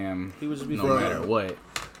 a scam, He would just be no fine. matter what.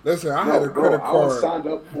 Listen, I had a Bro, credit I was card. signed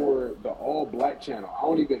up for the All Black channel. I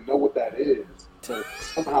don't even know what that is. But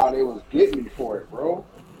somehow they was getting me for it, bro.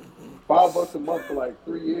 $5 a month for like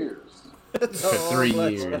 3 years. For 3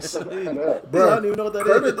 years. Straight up. Bro, I don't even know what that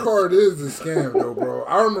credit is. card is a scam, though, bro.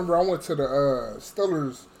 I remember I went to the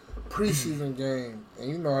Steelers preseason game, and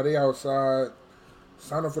you know how they outside.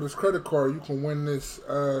 Sign up for this credit card, you can win this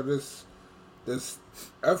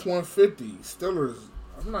F-150 Steelers.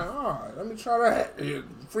 I'm like, let me try that. Yeah,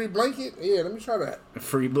 free blanket? Yeah, let me try that.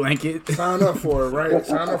 Free blanket. Sign up for it, right?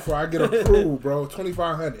 Sign up for it. I get approved, bro.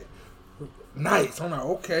 $2,500. Nice. I'm like,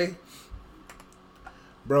 okay.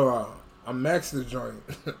 Bro, I maxed the joint.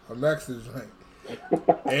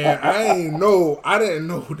 And I didn't know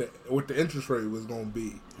that what the interest rate was gonna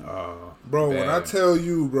be. Oh, Bro, when I bad. tell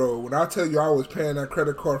you I was paying that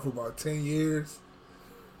credit card for about 10 years.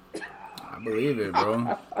 I believe it,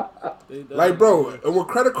 bro. Like, bro, and with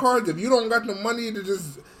credit cards, if you don't got the money to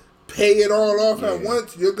just pay it all off at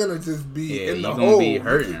once, you're gonna just be in the you're hole. gonna be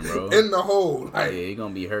hurting, bro. In the hole. Like, Yeah, you're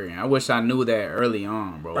gonna be hurting. I wish I knew that early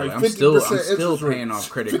on, bro. Like Like, I'm still 50% paying interest off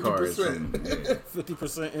credit cards. 50%.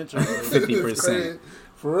 50% interest. 50%.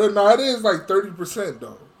 For real, no, it is like 30%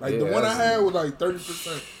 though. Like the Yeah, one I that's- had was like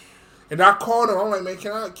 30%. And I called him. I'm like, man,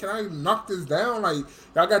 can I knock this down? Like,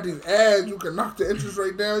 y'all got these ads. You can knock the interest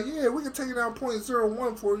rate down. Yeah, we can take it down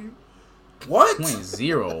 0.01 for you. What?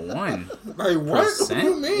 0.01. Like what? What do you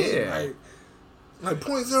Percent? mean? Yeah. Like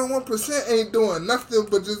 0.01% ain't doing nothing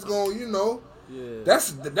but just going. You know, Yeah.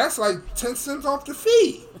 that's like 10 cents off the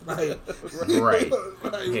fee. Like, Right.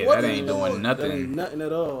 like, Yeah, what that are ain't you doing That ain't nothing. nothing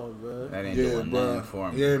at all, bro. That ain't Yeah, doing bro. nothing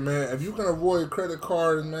for me. Yeah, man. If you can avoid credit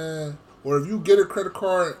cards, man, or if you get a credit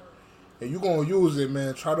card and you gonna use it,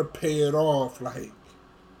 man, try to pay it off like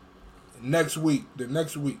next week, the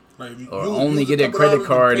next week. Like, if you Or use only get a couple credit dollars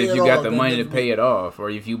to card pay if it you got off the that money to next pay week. it off, or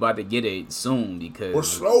if you about to get it soon because. Or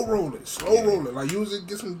slow roll it. Like, use it,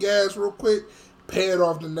 get some gas real quick, pay it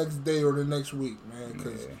off the next day or the next week, man.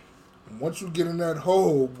 Because once you get in that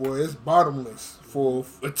hole, boy, it's bottomless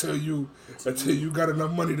until you got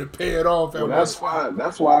enough money to pay it off. Well, that's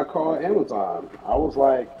why I called Amazon. I was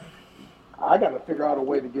like, I got to figure out a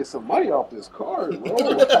way to get some money off this card, bro.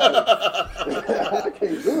 I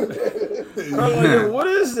can't do it. I'm like, yo, what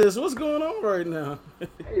is this? What's going on right now?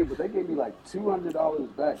 Hey, but they gave me like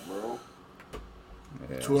 $200 back, bro.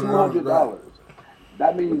 $200 $200.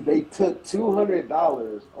 That means they took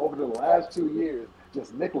 $200 over the last 2 years,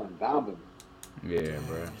 just nickel and diming. Yeah,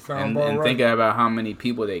 bro. Sound And about right. thinking about how many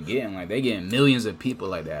people they getting, like they getting millions of people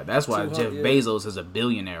like that. That's why 200, Jeff yeah. Bezos is a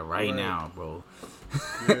billionaire right now, bro.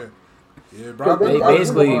 Yeah, bro. They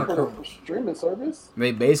basically- for streaming service.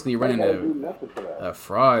 They basically They running gotta do a nothing for that.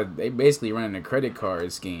 fraud. They basically running a credit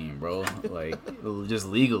card scheme, bro. Like just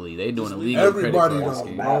legally, they doing a legal Everybody credit card does,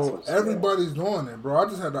 scheme. bro. Massive scale. Everybody's doing it, bro. I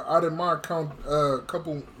just had to audit my account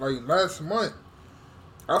couple like last month.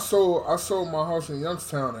 I sold my house in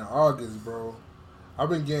Youngstown in August, bro. I've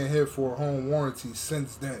been getting hit for a home warranty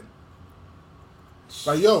since then.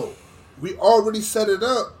 Like, yo, we already set it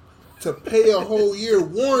up to pay a whole year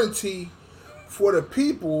warranty for the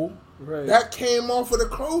people. Right. That came off of the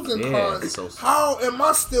closing costs. so- How am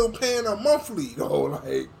I still paying a monthly though?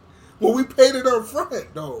 Like, well, we paid it up front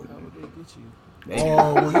though. How would they get you?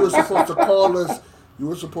 Oh, well, you were supposed to call us. You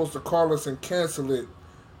were supposed to call us and cancel it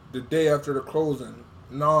the day after the closing.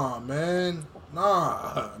 Nah, man.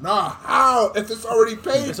 Nah. How? If it's already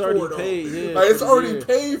paid It's for, already though. paid, yeah, Like, it's for the already year.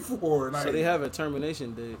 paid for. Like, So they have a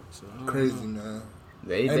termination date. So I don't crazy, know. man.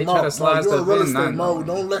 They Hey, try to slide you're a stuff real in. estate, Mo. Not,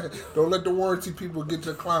 Don't let the warranty people get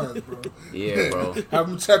your clients, bro. yeah, bro. Have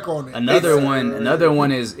them check on it. Another Hey, one. Another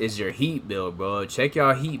one is your heat bill, bro. Check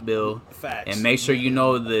y'all heat bill. Facts. And make sure you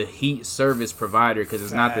know the heat service provider because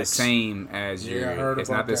it's not the Facts. same as Yeah, I your. heard It's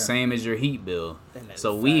about not the that. same as your heat bill. And that's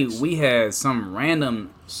So facts. we had some random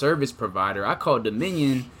service provider. I called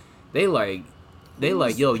Dominion. They like,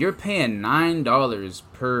 yo, you're paying $9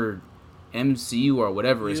 per MCU or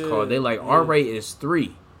whatever it's Yeah, called. They like yeah. our rate is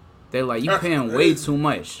 $3. They like you paying way too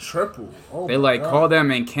much. Triple. Oh, They my like God. call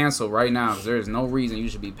them and cancel right now because there's no reason you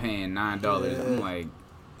should be paying $9. Yeah. I'm like,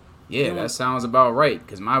 yeah, Yeah. that sounds about right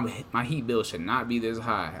because my heat bill should not be this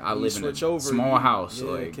high. I You live in a switch over, small house,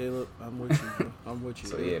 Yeah, like Caleb, I'm with you. Bro. I'm with you.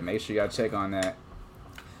 so. Yeah, make sure y'all check on that.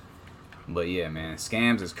 But yeah, man,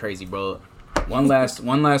 scams is crazy, bro. One last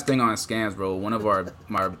thing on scams, bro. One of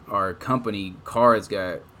our company cards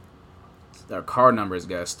our card numbers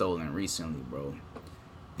got stolen recently, bro.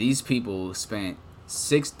 These people spent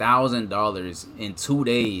 $6,000 in 2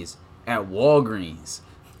 days at Walgreens.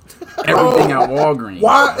 Everything at Walgreens.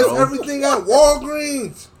 Why is bro. everything at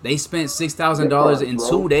Walgreens? They spent $6,000 in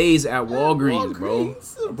 2 days at Walgreens, bro.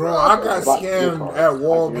 Bro, I got scammed at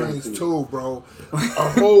Walgreens too, bro. A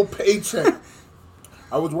whole paycheck.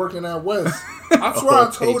 I was working at West. I swear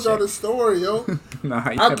I told y'all the story, yo. Nah,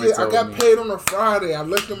 you I never told got me. paid on a Friday. I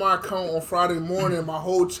looked at my account on Friday morning. My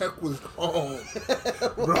whole check was gone,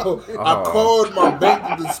 bro. I Oh. called my bank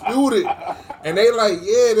to dispute it, and they like,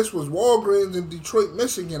 yeah, this was Walgreens in Detroit,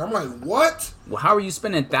 Michigan. I'm like, what, Well, how are you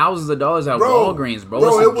spending thousands of dollars at bro? Walgreens, bro? Bro,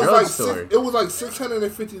 It's it a was like drugstore. it was like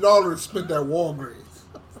 $650 spent at Walgreens.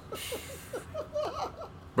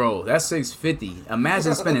 Bro, that's $650.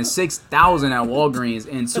 Imagine spending $6,000 at Walgreens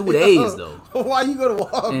in 2 days, though. Why you go to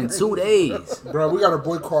Walgreens? In 2 days. Bro, we got a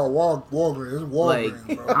boycott Walgreens. It's Like,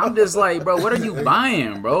 Walgreens, bro. I'm just like, bro, what are you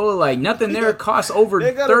buying, bro? Like, nothing there costs over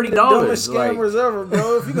They got the dumbest $30. Like, scammers ever,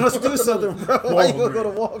 bro. If you gonna do something, bro, why you gonna go to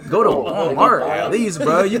Walgreens? go to Walmart at least,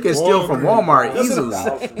 bro. You can steal from Walmart easily.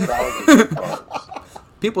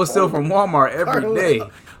 People steal from Walmart every day.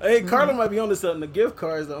 Hey, Carla might be onto something. The gift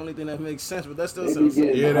card is the only thing that makes sense, but that still They be sounds.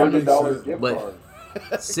 getting Yeah, that makes $100 sense. gift But-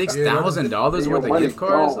 cards. $6,000 Your worth of money's gift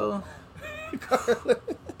cards, gone. though?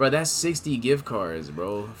 Bro, that's 60 gift cards,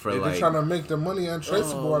 bro. For They're like, trying to make the money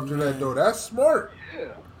untraceable Oh, after man. that, though. That's smart.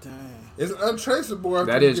 Dang. It's untraceable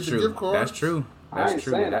after that you is get the true. gift cards. That's true. I That's ain't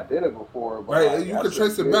true. saying I did it before, but Right, you can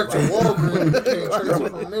trace it back to Walgreens. You can't trace it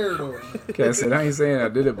from there, though. Okay, I said I ain't saying I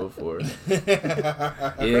did it before. Yeah,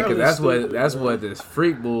 because that's what this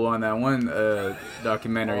freak bull on that one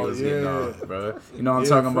documentary Oh, was getting yeah. off, bro. You know what I'm Yeah,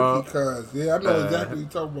 talking freaky about? cuz. Yeah, I know exactly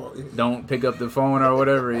what you're talking about. Yeah. Don't pick up the phone or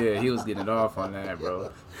whatever. Yeah, he was getting it off on that, bro.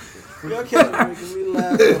 Y'all kept making me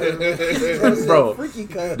laugh. Bro, Freaky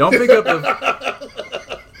cut. don't pick up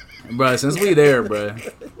the. Bro, since we there, bro.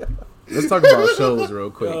 Let's talk about shows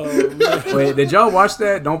real quick. Wait, did y'all watch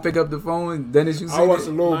that? Don't pick up the phone. Dennis, you I seen watched a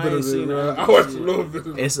it? little I bit ain't of it, seen bro. it. I watched a little bit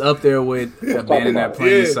of it. It's up there with Abandoned at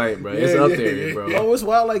Plain Yeah. Sight, bro. It's Yeah, up yeah, there, yeah. bro. Oh, it's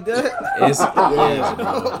wild like that. It's yeah,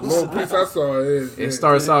 bro. Little piece I saw is. It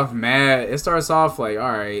starts off mad. It starts off like,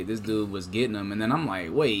 all right, this dude was getting him, and then I'm like,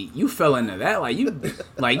 wait, you fell into that? Like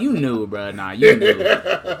you knew, bro. Nah, you knew.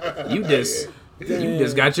 You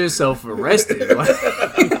just got yourself arrested. Like,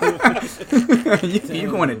 you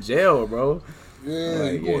going to jail, bro. Yeah,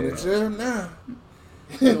 Like, you going yeah. to jail now.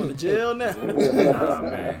 You going to jail now? Nah,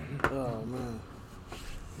 man. Oh man.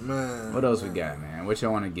 Man. What else we got, man? What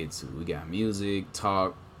y'all want to get to? We got music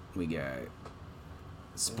talk. We got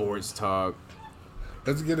sports talk.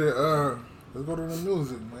 Let's get it. Let's go to the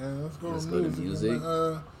music, man. Let's go to music.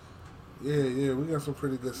 Yeah, we got some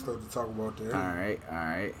pretty good stuff to talk about there. All right.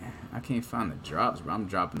 I can't find the drops, bro. I'm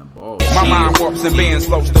dropping the ball. My mind warps and bends,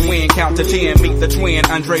 floats the wind, count to 10, meet the twin,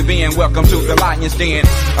 Andre Ben, welcome to the lion's den.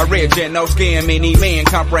 Original skin, many men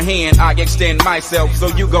comprehend, I extend myself, so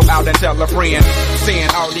you go out and tell a friend. Sin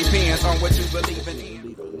all depends on what you believe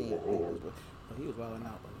in. He was wilding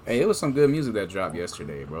out. Hey, it was some good music that dropped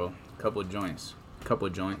yesterday, bro. Couple joints.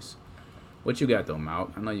 What you got though,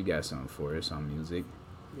 Mauk? I know you got something for us on music.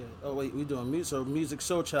 Yeah. Oh wait, we doing music. So Music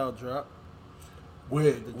Soul Child drop.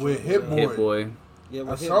 with Hit Boy. Hit Boy. Yeah, I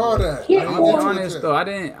with Hit saw Boy. that. Hit I ain't I'll be get to it honest yet. though,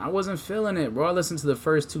 I wasn't feeling it, bro. I listened to the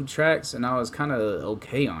first 2 tracks and I was kind of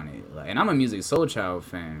okay on it. Like, and I'm a Music Soul Child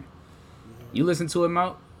fan. You listen to it,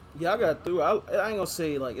 Mount? Yeah, I got through. I ain't gonna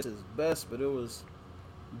say like it's his best, but it was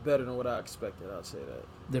better than what I expected. I'd say that.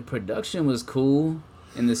 The production was cool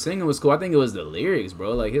and the singing was cool. I think it was the lyrics,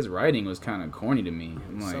 bro. Like his writing was kind of corny to me.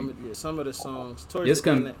 I'm like, Some of the songs towards Just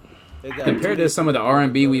the end, they got compared too to some of the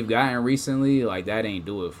R&B deep. we've gotten recently, like that ain't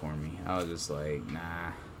do it for me. I was just like, nah,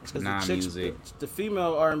 It's 'cause nah, the chicks, music. the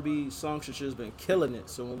female R&B songstress has been killing it.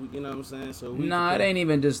 So when we, you know what I'm saying. So we Nah, it compare- ain't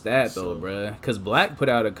even just that though, So- bruh. Cause Black put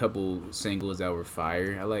out a couple singles that were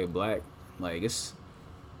fire. I like Black. Like it's,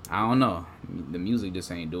 I don't know. The music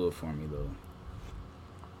just ain't do it for me though.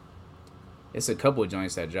 It's a couple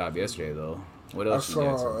joints that dropped yesterday though. What I else you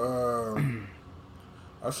got? saw.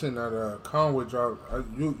 I seen that Conway drop.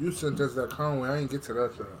 You sent us that Conway. I ain't get to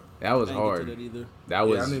that yet. That was I ain't get to hard. that either. That Yeah,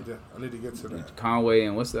 was I need to get to that. Conway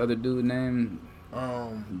and what's the other dude name?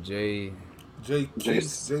 Jay Jay-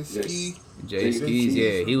 Ski. Jay Skis.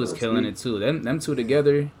 Yeah, he was killing it too. Them two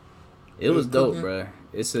together, it was dope, cooking. bruh.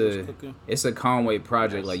 It's cooking. a Conway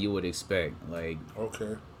project like you would expect. Like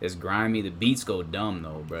Okay. it's grimy. The beats go dumb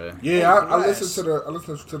though, bruh. Yeah, I listened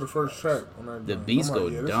to the first track. On that The joint. beats I'm go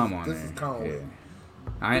like, yeah, dumb on this there. is Conway. Yeah.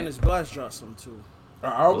 I And his Blast dropped some too.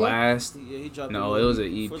 Album? Blast. Yeah, he dropped. No, a it was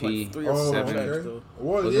an for EP. like 3 or 4 Oh, Seven. tracks, okay. though.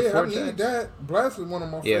 Well, Was it yeah, I 4 need tracks? that. Blast is one of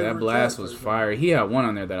my Yeah, favorite that Blast tracks was right fire. He had one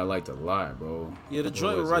on there that I liked a lot, bro. Yeah, the What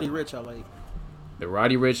joint with was Roddy it? Rich, I like. The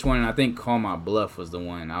Roddy Rich one, and I think Call My Bluff was the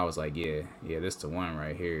one. I was like, yeah, this the one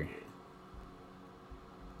right here.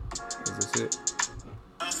 Is this it?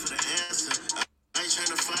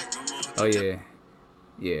 Oh yeah,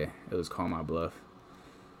 yeah. It was Call My Bluff.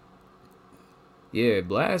 Yeah,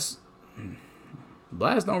 Blast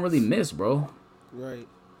don't really miss, bro. Right.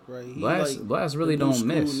 He Blast really the new don't school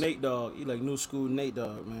miss. Nate Dogg. He like new school Nate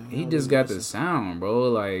Dogg, man. He don't just really got the miss sound, bro.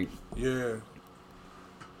 Like Yeah.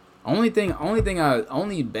 only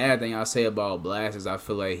bad thing I say about Blast is I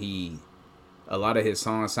feel like a lot of his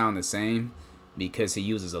songs sound the same because he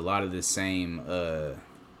uses a lot of the same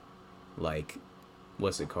like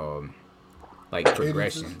what's it called? Like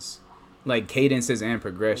progressions. Like cadences and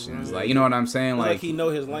progressions. Like you know what I'm saying? it. Like Like he know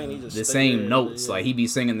his lane. He just the stay same there, notes. yeah. Like he be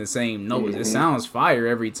singing the same notes. It sounds fire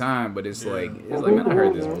every time, but it's like man, I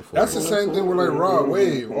heard this before. That's the same thing with like Raw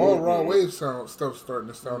Wave. All Raw Wave stuff's starting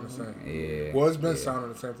to sound the same. Yeah. Well, it's been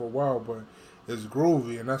sounding the same for a while, but it's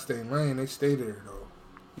groovy and that's their lane. They stay there though.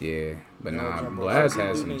 Yeah. But Yeah, nah, jump Blast on.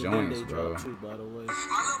 has some Dude named joints, Dende bro. dropped too, by the way.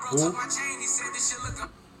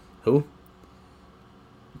 Who?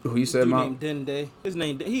 Who you said, Dude Mom? named Dende. His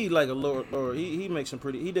name. He like a lower. Or he makes some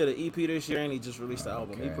pretty. He did an EP this year and he just released the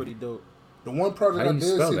album. He Okay. pretty dope. The one project How do I you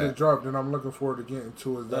did spell see that? that dropped and I'm looking forward to getting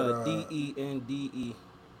to is that Dende.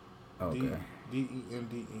 Okay.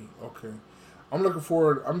 D-E-N-D-E. Okay. I'm looking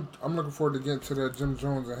forward to getting to that Jim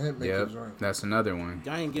Jones and Hitmaker Yep. joint. That's another one.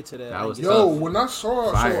 I ain't get to that. That I was get Yo, tough. when I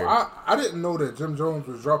saw, Fire. so I didn't know that Jim Jones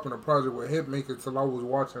was dropping a project with Hitmaker till I was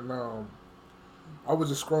watching. I was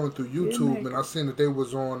just scrolling through YouTube and I seen that they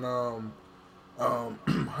was on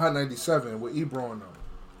Hot 97 with Ebro and them.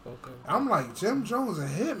 Okay. I'm like Jim Jones and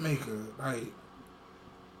Hitmaker, like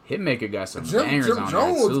Hitmaker got some Jim bangers on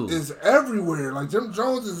Jones there too. is everywhere. Like Jim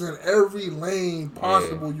Jones is in every lane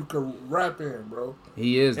possible you could rap in, bro.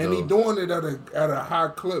 He is And though. he doing it at a high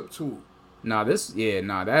clip too.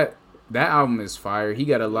 that album is fire. He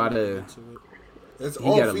got a lot of It's He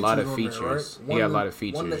all got a lot of features on there, features. right? He got a One lot to- of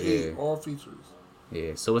features, 1 to 8, yeah. all features.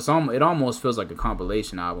 yeah. So it almost feels like a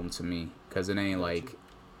compilation album to me because it ain't like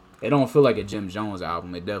it don't feel like a Jim Jones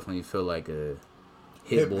album. It definitely feel like a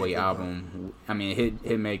Hit Boy Hitmaker album. I mean,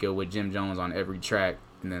 Hitmaker with Jim Jones on every track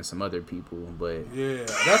and then some other people. But Yeah,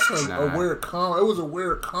 that's a Nah. weird combo. It was a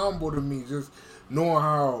weird combo to me, just knowing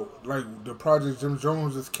how like the project Jim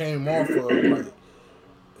Jones just came off of. Like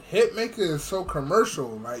Hitmaker is so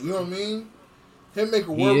commercial, like you know what I mean.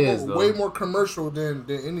 Hitmaker He is, though. way more commercial than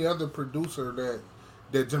any other producer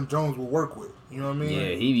that Jim Jones will work with. You know what I mean? yeah,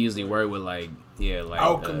 he usually work with like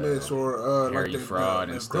Alchemist or Harry like Fraud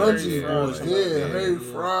the and stuff, grungy yeah. boys, Like, yeah, yeah. Harry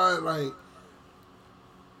Fraud, like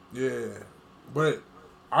yeah. But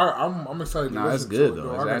I'm excited. To Nah, it's listen good to it, though.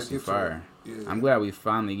 I It's gotta actually get to fire. it. Yeah. I'm glad we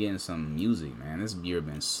finally getting some music, man. This year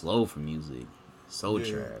been slow for music. So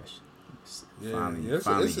Yeah. trash. Yeah, Finally, yeah,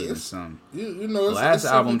 finally it's- getting it's- some. You know, it's Blast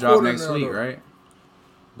it's album second drop quarter next now, week, though. right?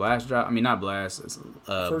 Blast drop. I mean, not Blast. It's,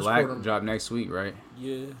 First Black quarter. drop next week, right?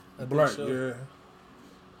 Yeah. I Black, think so.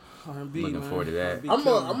 yeah. R&B, Looking man. forward to that. R&B I'm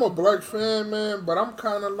killing. a Black fan, man, but I'm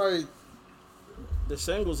kind of like The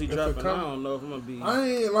singles he dropping, I don't know if I'm gonna be. I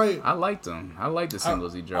ain't like. I liked them. I like the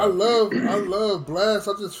singles he I dropped. love Blast.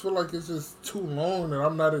 I just feel like it's just too long and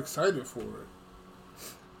I'm not excited for it.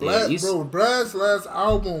 Blast, bro. Blast's last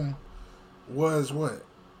album was what?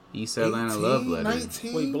 East Atlanta Love Letter.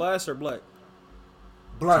 19? Wait, Blast or Black?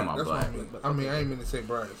 Black. Talking That's about what I mean. Black. I mean, I ain't mean to say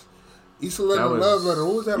Blast. East Atlanta was- Love Letter.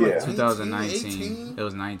 What was that? Like 2019. 18? It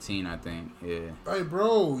was 19, I think. Yeah. Hey,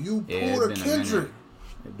 bro, you Yeah, pulled a it's been a minute. Kendrick.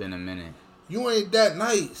 It's been a minute. You ain't that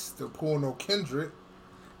nice to pull no Kendrick.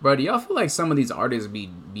 Bro, do y'all feel like some of these artists be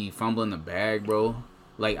fumbling the bag, bro?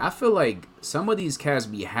 Like, I feel like some of these cats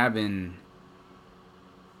be having...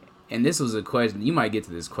 And this was a question, you might get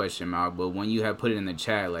to this question, Mal, but when you have put it in the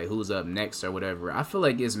chat, like, who's up next or whatever, I feel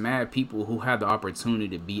like it's mad people who have the opportunity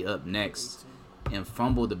to be up next and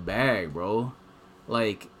fumble the bag, bro.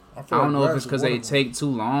 Like, I don't know if it's because they take too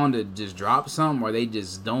long to just drop something or they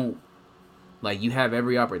just don't, like, you have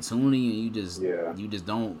every opportunity and you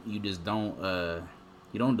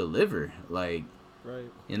don't deliver. Like, Right.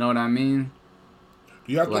 you know what I mean?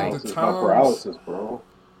 Do y'all Like- think the About times... paralysis, bro.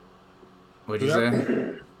 What'd you Yeah.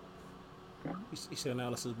 say? He said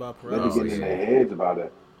analysis about They be paralysis. getting in their heads about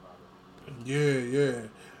it. Yeah.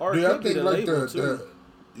 Or Do it y'all could be think the like label too.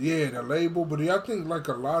 the label, but do y'all think like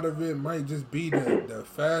a lot of it might just be the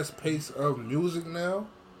fast pace of music now?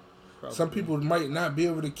 Probably. Some people might not be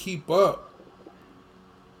able to keep up.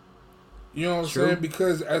 You know what I'm True. saying?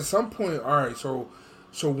 Because at some point, all right, so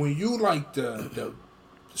when you like the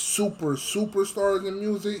superstars in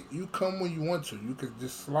music, you come when you want to. You could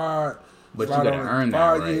just slide. But you slide gotta on earn that,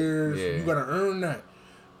 5 right? years. Yeah. You gotta earn that.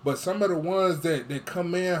 But some of the ones that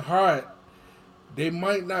come in hot, they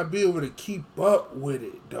might not be able to keep up with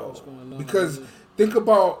it though. What's going on, Because man? think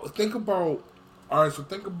about all right, so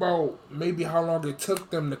think about maybe how long it took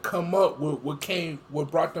them to come up with what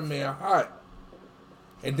brought them in hot.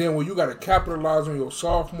 And then when you gotta capitalize on your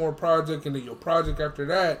sophomore project and then your project after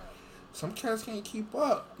that, some cats can't keep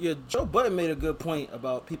up. Yeah, Joe Budden made a good point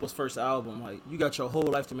about people's first album. Like, you got your whole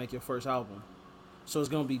life to make your first album, so it's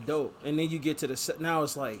gonna be dope. And then you get to now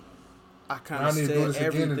it's like, I kind I of need to do said this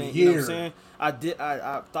again in a everything. You know what I'm year. saying?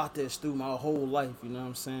 I thought this through my whole life. You know what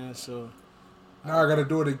I'm saying? So Now I gotta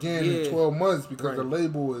do it again in Yeah. 12 months because the Right.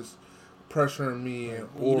 label is pressuring me,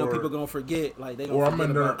 you know people gonna forget. Like they gonna or I'm forget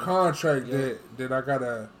under a about it. contract Yeah. that I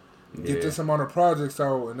gotta get Yeah. this amount of projects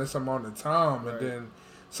out in this amount of time, Right. and then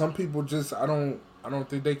some people just I don't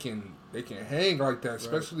think they can hang like that,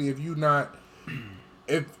 especially if you not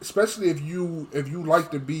especially if you like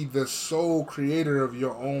to be the sole creator of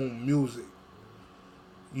your own music.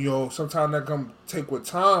 You know, sometimes that come take with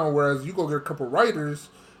time. Whereas you go get a couple writers,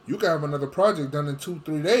 you can have another project done in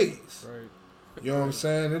 2-3 days. Right. You know what I'm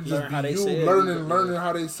saying? It Learn just how be they you say it, learning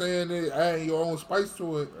how they saying it, adding your own spice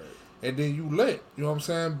to it, and then you lit. You know what I'm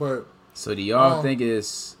saying? But So do y'all think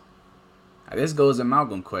it's... This goes to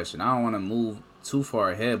Malcolm question. I don't want to move too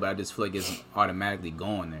far ahead, but I just feel like it's automatically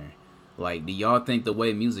going there. Like, do y'all think the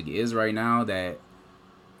way music is right now that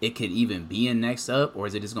it could even be in next up, or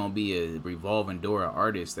is it just gonna be a revolving door of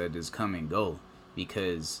artists that just come and go?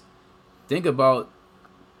 Because think about,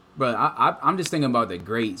 bro, I'm just thinking about the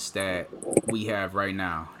greats that we have right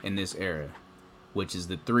now in this era, which is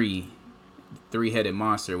the three-headed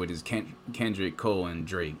monster, which is Kendrick, Cole, and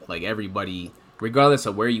Drake. Like, everybody, regardless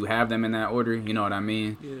of where you have them in that order, you know what I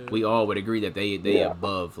mean? Yeah. We all would agree that they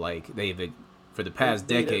above, like, they've, for the past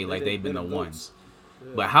decade, like, they've been the ones.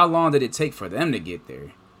 But how long did it take for them to get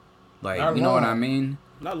there? Like, Not you know what long. I mean?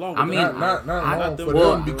 Not long. I with mean, that. not long them for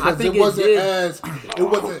well, them I because think it it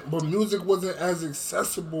wasn't did. but music wasn't as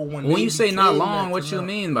accessible when When they you say not became long, that what to you them.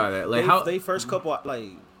 mean by that? Like, they first couple like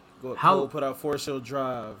How- Cole put out Forest Hill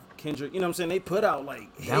Drive, Kendrick. You know what I'm saying? They put out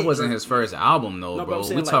like that wasn't his first album, though, No, but bro. I'm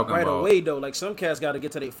saying We like talking right about. away though. Like some cats got to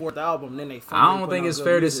get to their fourth album, then they. I don't put think out it's good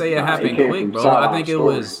fair to music. say it Nah, happened it came quick, from bro. Sideline I think it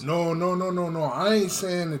Stories. was. No. I ain't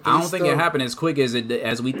saying that. I don't think it happened as quick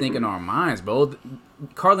as we think in our minds, bro.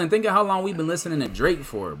 Carlin, think of how long we've been listening to Drake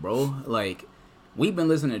for, bro. Like, we've been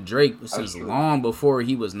listening to Drake since long before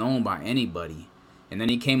he was known by anybody. And then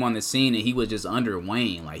he came on the scene and he was just under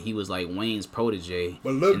Wayne. Like, he was like Wayne's protege.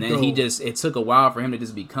 But look, and then though, it took a while for him to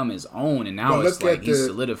just become his own. And now But it's look like at he's the-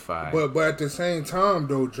 solidified. But at the same time,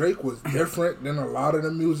 though, Drake was different than a lot of the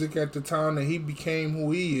music at the time that he became who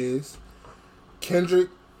he is. Kendrick,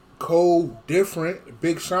 Cole, different.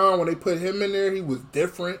 Big Sean, when they put him in there, he was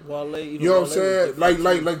different. Wale, even You know what I'm Wale was saying? different,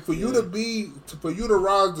 Like too. for you to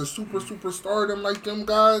rise to superstardom like them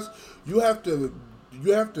guys, you have to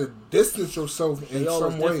distance yourself in They all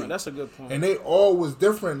was some way. different. That's a good point. And they all was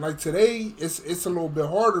different. Like today, it's a little bit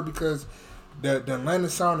harder because The Atlanta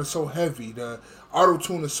sound is so heavy. The auto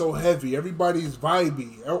tune is so heavy. Everybody's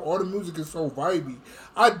vibey. All the music is so vibey.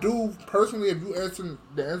 I do personally, if you answer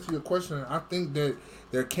your question, I think that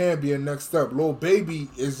there can be a next step. Lil Baby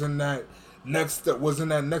is in that next step. Was in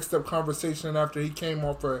that next step conversation after he came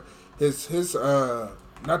off of his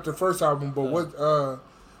not the first album, but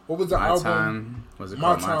what was the My album? Time. Was it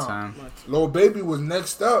called My Time? Lil Baby was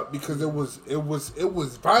next up because it was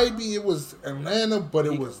vibey. It was Atlanta, but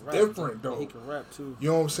it was different though. He can rap too. You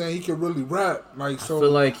know what I'm saying? He can really rap. Like so. I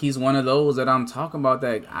feel like he's one of those that I'm talking about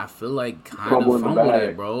that I feel like kind Fumble of in the fumbled bag.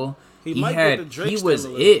 it, bro. He He might had get the Drake he was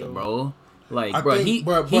stimulus, it, though. bro. Like, I bro, think- he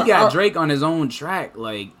but got I- Drake on his own track.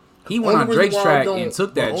 Like, he went Only on reason Drake's why I track don't- and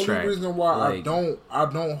took the that only track. reason why like, I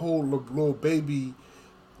don't hold Lil Baby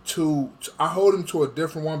I hold him to a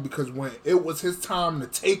different one because when it was his time to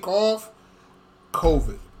take off,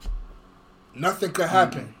 COVID. Nothing could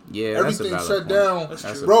happen. Yeah, that's a everything valid shut point. down. That's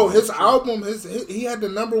true. Bro, That's his album, he had the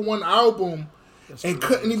 #1 album and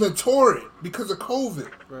couldn't even tour it because of COVID.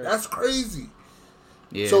 Right. That's crazy.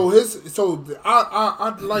 Yeah. So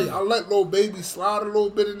I let Lil Baby slide a little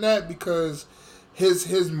bit in that because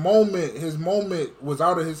his moment was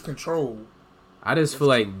out of his control. I just feel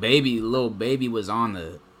like Lil Baby was on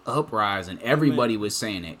the uprise and everybody was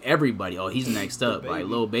saying it. Everybody, oh, he's next up. Like,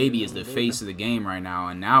 Lil Baby is the face of the game right now.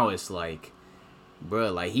 And now it's like,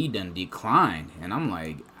 bro, like, he done declined. And I'm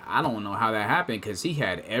like, I don't know how that happened because he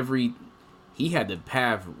had the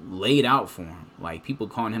path laid out for him. Like, people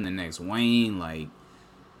calling him the next Wayne. Like,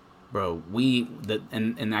 bro,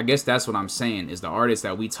 and I guess that's what I'm saying is the artists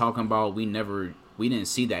that we talking about, we didn't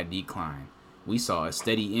see that decline. We saw a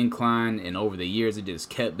steady incline, and over the years, they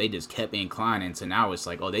just kept inclining. To now, it's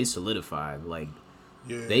like, oh, they solidified. Like,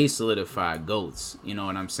 they solidified goats. You know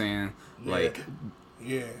what I'm saying? Yeah. Like,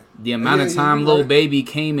 Yeah. the amount of time you Lil right. Baby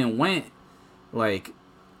came and went, like,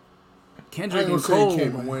 I Kendrick ain't and gonna say Cole. he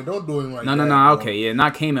came and went. Don't do him like No, that. no, bro. okay, yeah,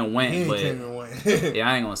 not came and went, He ain't but came and went. yeah,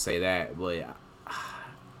 I ain't gonna say that, but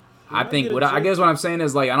I might think get a I Drake. guess what I'm saying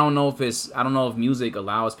is like I don't know if music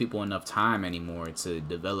allows people enough time anymore to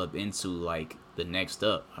develop into like the next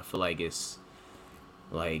up. I feel like it's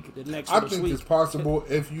like The next I was think weak. it's possible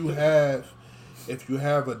if you have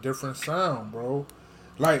a different sound, bro.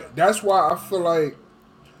 Like that's why I feel like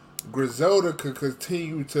Griselda could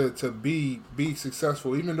continue to be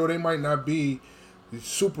successful, even though they might not be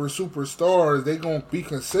superstars. They gonna be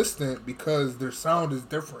consistent because their sound is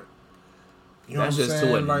different. You know that's what I'm just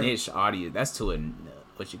saying? to a Like, niche audience. That's to a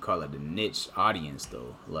what you call it, the niche audience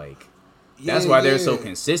though. Like yeah, that's why they're so yeah.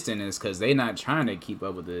 consistent is because they're not trying to keep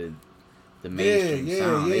up with the mainstream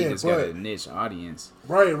sound. They just got a niche audience.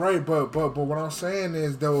 Right. But what I'm saying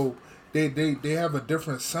is though, they have a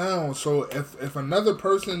different sound. So if another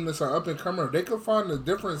person that's an up and comer, they can find a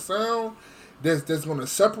different sound that's gonna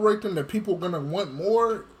separate them, that people gonna want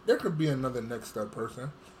more, there could be another next up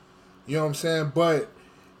person. You know what I'm saying? But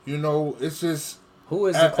you know, it's just Who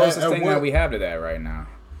is the closest thing what- that we have to that right now?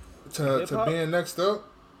 to Hip-hop? being next up.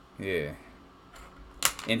 Yeah.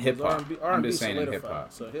 In hip hop, R&B I'm just saying in hip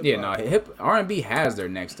hop. solidified, so hip-hop. Yeah, no, R&B has their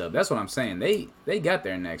next up. That's what I'm saying. They got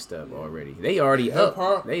their next up already. They already up.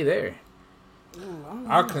 Hip-hop? They there.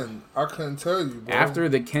 I couldn't tell you, bro. After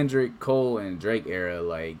the Kendrick, Cole, and Drake era,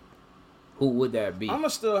 like, who would that be? I'm gonna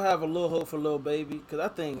still have a little hope for Lil Baby because I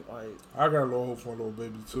think like I got a little hope for a little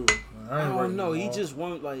baby too. I ain't don't writing know. them He off. just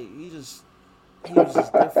won't like. He was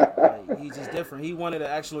just different. Like he's just different. He wanted an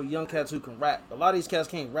actual young cats who can rap. A lot of these cats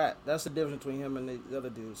can't rap. That's the difference between him and the other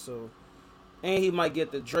dudes. So, and he might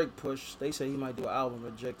get the Drake push. They say he might do an album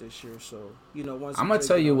with Drake this year. So you know, once I'm gonna Drake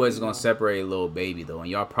tell get you out, what's you gonna know. separate Lil Baby though, and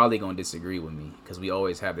y'all probably gonna disagree with me because we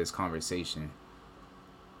always have this conversation.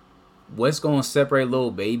 What's gonna separate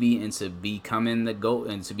Lil Baby into becoming the GOAT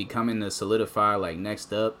and to becoming the solidified like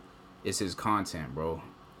next up is his content, bro.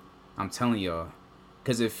 I'm telling y'all,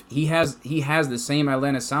 because if he has the same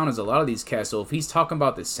Atlanta sound as a lot of these cats, so if he's talking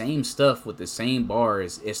about the same stuff with the same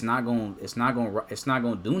bars, it's not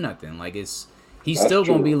gonna do nothing. Like he's That's still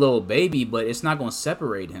gonna true. be Lil Baby, but it's not gonna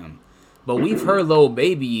separate him. But we've heard Lil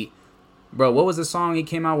Baby, bro. What was the song he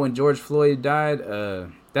came out when George Floyd died?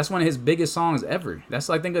 That's one of his biggest songs ever. I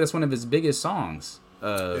think that's one of his biggest songs.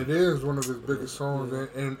 It is one of his biggest songs,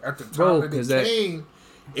 and at the time Bro, that 'cause it that- came,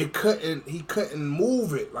 he couldn't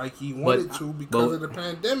move it like he wanted to because of the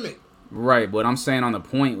pandemic. Right, but I'm saying on the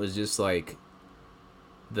point was just like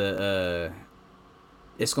it's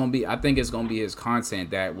gonna be. I think it's gonna be his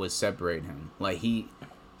content that would separate him. Like he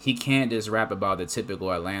can't just rap about the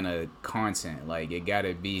typical Atlanta content. Like it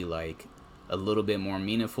gotta be like a little bit more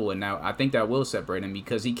meaningful. And now I think that will separate him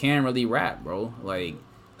because he can really rap, bro. Like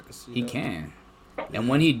I can see he that. can. And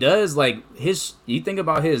when he does, like you think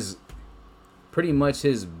about his pretty much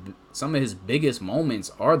some of his biggest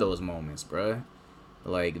moments are those moments, bruh.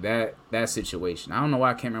 Like that situation. I don't know why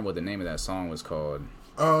I can't remember what the name of that song was called.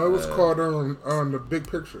 It was called on the Big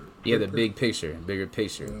Picture. Yeah, Bigger Picture. Yeah, Big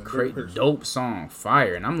Picture. Dope song,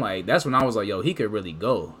 fire. And I'm like, that's when I was like, yo, he could really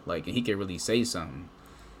go. Like, and he could really say something.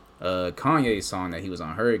 Kanye's song that he was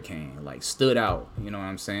on Hurricane, like, stood out. You know what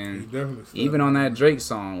I'm saying? He definitely stood Even out. on that Drake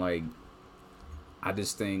song, like, I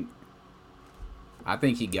think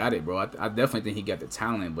he got it, bro. I definitely think he got the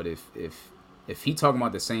talent. But if he talking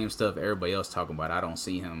about the same stuff everybody else talking about, I don't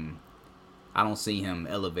see him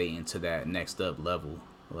elevating to that next up level.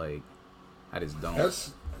 Like, I just don't. I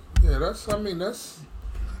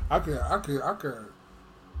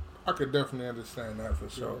could definitely understand that for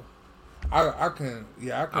sure. I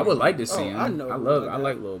would like to see him. I know. I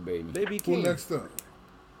like Lil Baby. Baby Who Keem. next up?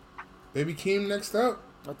 Baby Keem next up?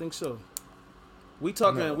 I think so. We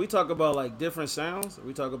talk about like different sounds.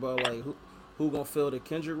 We talk about like who gonna fill the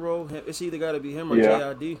Kendrick role. It's either got to be him or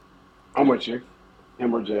JID. I'm with you.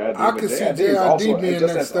 Him or JID. I could see JID being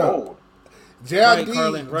next up.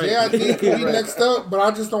 JID could be next up, but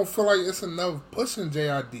I just don't feel like it's enough pushing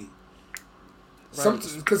JID.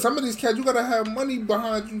 Because some of these cats, you gotta have money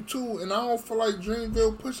behind you too, and I don't feel like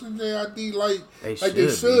Dreamville pushing JID like they should.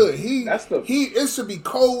 It should be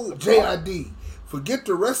cold JID. Forget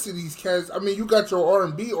the rest of these cats. I mean, you got your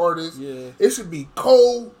R&B artists. Yeah. It should be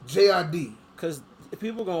cold JID. Because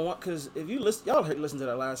people gonna want. Because if you listen, y'all listen to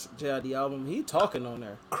that last JID album. He talking on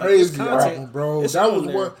there. Crazy album, bro. That was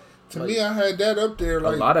what. To me, I had that up there.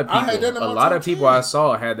 Like, a lot of people, I had that in my a lot of top people 10. I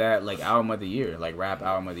saw had that like album of the year, like rap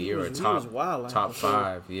album of the year, or top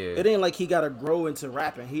 5. Yeah, it ain't like he got to grow into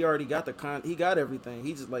rapping. He already got he got everything.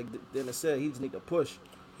 He just like Dennis said, he just need to push.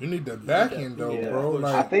 You need the back end though, bro.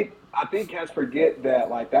 Like, I think cats forget that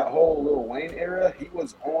like that whole Lil Wayne era, he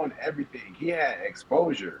was on everything. He had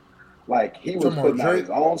exposure. Like he was putting out his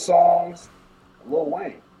own songs. Lil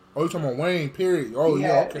Wayne. Oh, you talking about Wayne? Period. Oh, He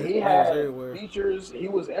had features. He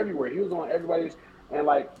was everywhere. He was on everybody's. And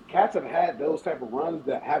like cats have had those type of runs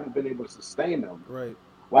that haven't been able to sustain them. Right.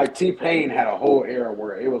 Like T-Pain had a whole era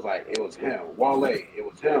where it was him. Wale, it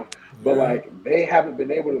was him. But like they haven't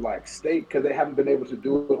been able to like stay because they haven't been able to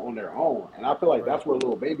do it on their own. And I feel like that's where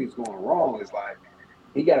Lil Baby's going wrong. It's like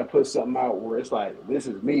he got to put something out where it's like this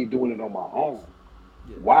is me doing it on my own,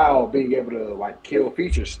 while being able to like kill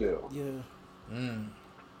features still. Yeah.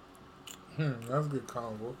 That's a good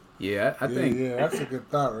combo. Yeah, I think. Yeah, that's a good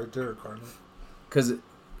thought right there, Cardinal. Because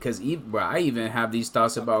I even have these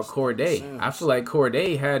thoughts about Cordae. I feel like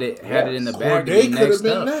Cordae had it in the bag. Cordae could have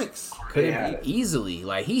been next. Could have easily.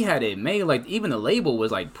 Like he had it made. Like even the label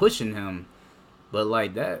was like pushing him, but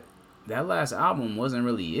like that last album wasn't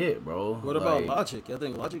really it, bro. What about Logic? I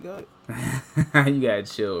think Logic got it. You gotta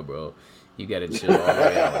chill, bro. You gotta chill all the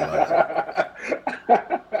way out with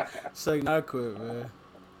Logic. It's like I quit, man.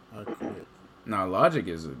 I quit. Nah, Logic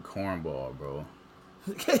is a cornball, bro.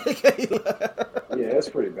 Yeah, it's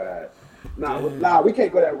pretty bad. Nah, we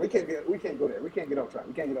can't go there. We can't go there. We can't get off track.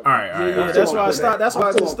 We can't get off track. All right. That's why I stopped. That's why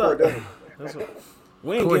I just stopped.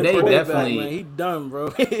 We ain't getting Cordae definitely. Back, man. He done,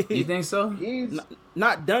 bro. You think so? He's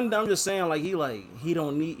not done. I'm just saying, like he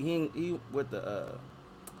don't need he with the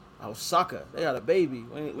Osaka. They got a baby.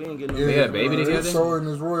 We ain't getting no. They had a baby together. He's sowing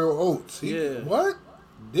his royal oats. What?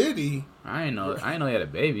 Did he? I didn't know he had a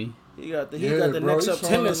baby. He got the next up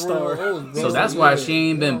tennis star. So that's why she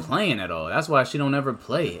ain't been playing at all. That's why she don't ever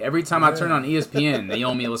play. Every time I turn on ESPN, they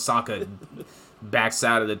owe me Osaka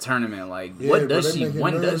backside of the tournament. Like, what does she?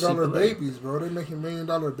 When does she play? Babies, bro. They making $1 million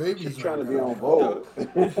babies. She's trying to be on Vogue.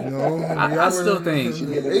 I still think.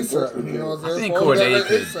 ASAP, you know what I'm saying? I think Cordae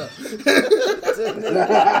could.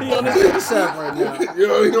 He on his ASAP right now.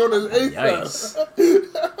 Yo, he on his ASAP. Yikes.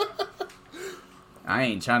 I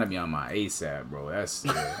ain't trying to be on my ASAP, bro. That's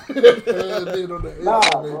Nah,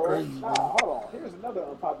 hold on. Here's another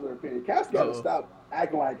unpopular opinion. Cass got to stop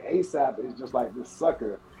acting like ASAP is just like this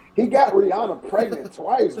sucker. He got Rihanna pregnant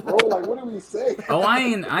twice, bro. Like, what do we say? Oh, I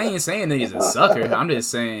ain't saying that he's a sucker. I'm just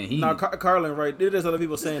saying he. No, Carlin, right? There's other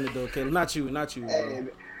people saying it though, Caleb. Not you, bro. And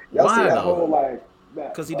y'all see that whole like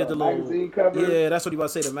because he did the little magazine cover. Yeah, that's what he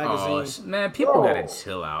about to say. The magazine. Oh, man, people gotta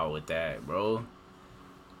chill out with that, bro.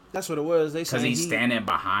 That's what it was. They because he's standing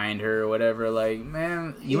behind her or whatever. Like,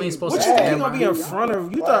 man, you ain't supposed to stand. stand. He gonna be in front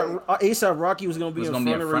of. You thought ASAP Rocky was gonna be in front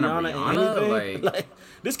of Rihanna and anything? Like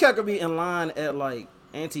this cat could be in line at like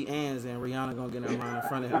Auntie Anne's and Rihanna gonna get in line in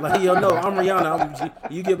front of him. Like, yo, no, I'm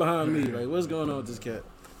Rihanna. You get behind me. Like, what's going on with this cat?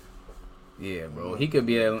 Yeah, bro. He could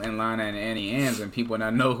be in line at Annie Ann's and people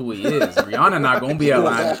not know who he is. Rihanna not gonna be in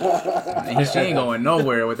line. She ain't going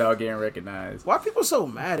nowhere without getting recognized. Why people so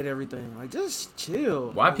mad at everything? Like, just chill.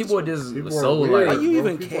 Why people are just so weird, like? Why you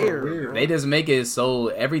even People care? are weird. They just make it so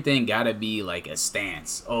everything gotta be like a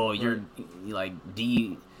stance. Oh, you're like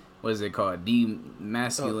what is it called?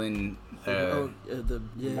 Demasculine.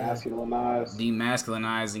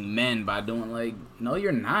 Demasculinizing men by doing like, no,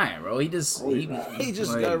 you're not, bro. He just He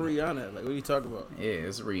just like, got Rihanna. Like, what are you talking about? Yeah,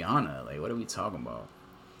 it's Rihanna. Like, what are we talking about?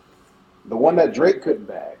 The one that Drake couldn't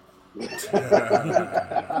bag.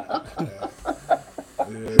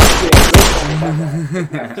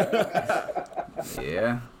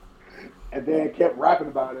 Yeah. And then kept rapping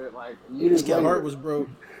about it like years His later. heart was broke.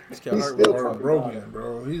 His He's heart still was talking broken, about it.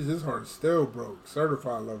 bro. His heart still broke.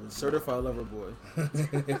 Certified lover. Certified lover boy.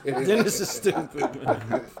 Dennis is stupid,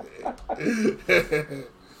 man.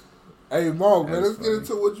 Hey, Mark, man, That's let's get funny.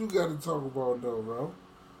 into what you got to talk about, though, bro.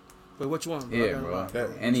 But which one? Bro? Yeah, bro.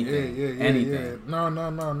 Anything. Yeah. Anything.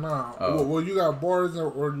 No. Oh. Well, you got bars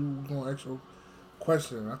or you gonna ask your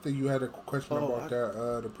question? I think you had a question about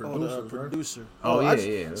the producers, the producer. Oh,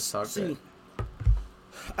 yeah. Let's talk See, that.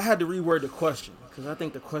 I had to reword the question because I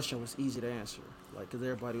think the question was easy to answer. Like, because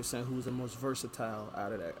everybody was saying who was the most versatile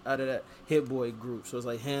out of that Hit Boy group. So it's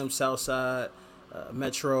like him, Southside,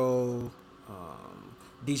 Metro,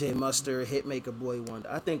 DJ Mustard, Hitmaker Boy Wonder.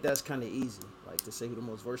 I think that's kind of easy, like to say who the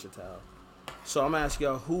most versatile. So I'm asking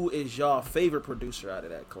y'all, who is y'all favorite producer out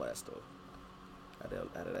of that class, though?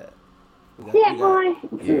 Out of that. Yeah,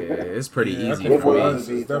 it's pretty easy Hit for Boy me.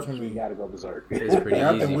 is definitely. You gotta go berserk. It's pretty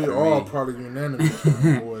I easy think we for all me. probably unanimous on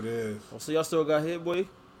who it is. Oh, so y'all still got Hit Boy?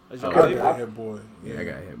 As your Oh, favorite? I Hit Boy. Yeah, I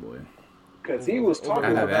got Hit Boy. Because he was talking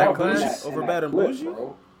Out of that about class? Over Bad and Bougie?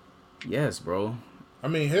 bro. Yes, bro. I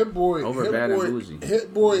mean, Hit Boy. Over Hit Bad and Boy, Bougie.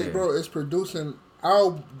 Hit Boy, Yeah. bro, is producing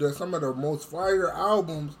some of the most fire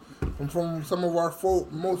albums from some of our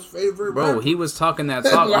most favorite. Bro, rappers. he was talking that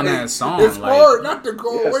talk on that song. It's like, hard not to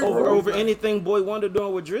go away from Over it. anything Boy Wonder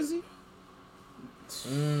doing with Drizzy?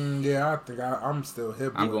 Yeah, I think I'm still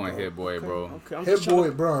Hit Boy. I'm going bro. Hit Boy, bro. Okay, I'm Hit just trying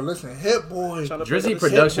Boy, bro. Listen, Hit Boy. to Drizzy Hit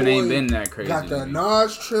production Boy ain't been that crazy. Got to the me.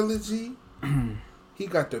 Nas trilogy. He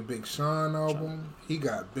got the Big Sean album. He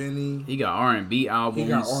got Benny. He got R&B albums. He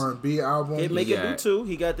got R&B albums. Hitmaker Yeah. do too.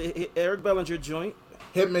 He got the Eric Bellinger joint.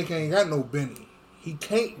 Hitmaker ain't got no Benny. He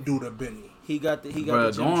can't do the Benny. He got the Jim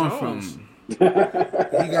Bro, going Jones. from He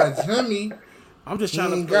got Jimmy. I'm just He trying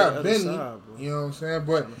to ain't play the got other Benny. side, bro. You know what I'm saying?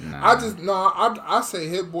 But Nah. I say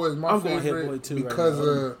Hit Boy is my I'm going Hit favorite Boy too right because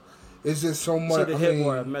now. it's just so much. the I Hit mean,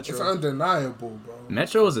 Boy at Metro. it's undeniable, bro.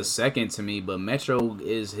 Metro is a second to me, but Metro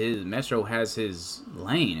has his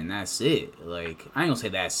lane, and that's it. Like, I ain't gonna say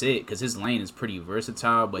that's it, because his lane is pretty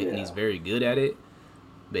versatile, but and he's very good at it.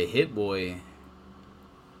 But Hit Boy,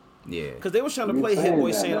 yeah. Because they was trying to You're play Hit saying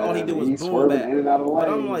Boy that, saying man. all he did was He's boom swerving bap. in and out of the But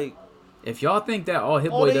I'm lane. like, If y'all think that all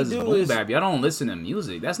Hit All Boy they does is do boom is- bap, y'all don't listen to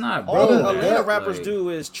music. That's not all the boom bap. Atlanta rappers Like, do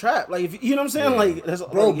is trap. Like, if, you know what I'm saying? Yeah. Like, that's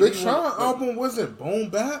Bro, like, if Big you Sean want- album wasn't boom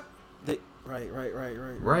bap. Right.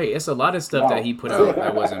 Right, it's a lot of stuff that he put out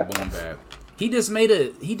that wasn't boom bap. He just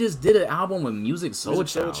did an album with Music Soul Music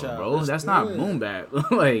Soul Child, Child. bro. That's not Yeah. boom bap.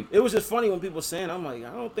 like It was just funny when people saying, I'm like, I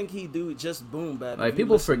don't think he do just boom bap. Like If you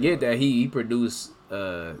people listen forget to, that he produced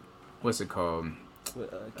what's it called? with,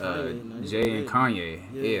 Kanye, no, he Jay and did. Kanye.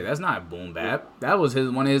 Yeah. Yeah, that's not boom bap. That was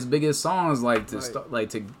one of his biggest songs like to Right. start like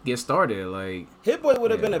to get started like Hit Boy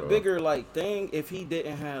would have Yeah, been a bro. bigger like thing if he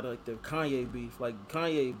didn't have like the Kanye beef. Like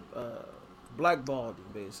Kanye blackballed him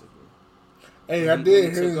basically. Hey, I He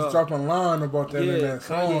did hear took his off. dropping a line about that in Yeah, that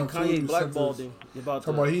song too. Kanye He blackballed said him about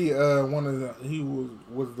talking about the. he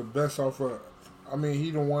was the best off of. I mean,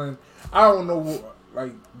 he the one. I don't know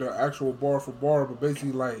like the actual bar for bar, but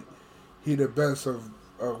basically like he the best of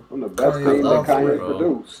One of the best Kanye things that love off it, Kanye bro.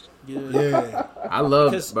 produced. Yeah, I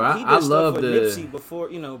love Because but he did I stuff love with the Nipsey before,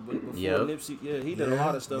 before Yep. Nipsey. Yeah, he did a Yeah,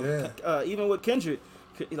 lot of stuff. yeah. Even with Kendrick,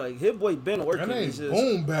 like Hit Boy been working. that ain't It's just,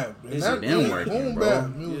 boom bap. And it's that been ain't working, boom bro.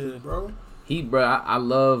 bap music, Yeah. bro.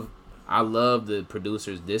 I love the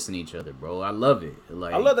producers dissing each other, bro. I love it.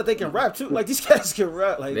 Like I love that they can rap too. Like these guys can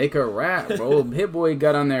rap. Like they could rap, bro. Hit Boy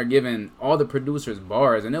got on there giving all the producers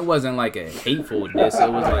bars, and it wasn't like a hateful diss.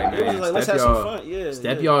 It was like, it was man, like let's step have some y'all, fun. Yeah,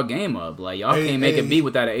 step yeah. y'all game up. Like y'all Hey, can't make a hey. beat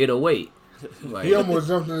without an 808. Like, He almost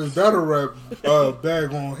jumped in his battle rap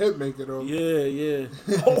bag on Hitmaker though. Yeah.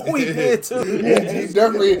 Oh, he did too. He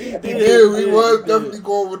definitely did. We was definitely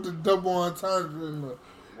going with the double entendre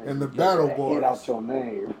in the battle Hit boys. out your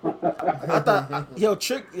name. I thought, yo,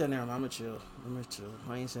 Trick. Yeah, no, I'm gonna chill.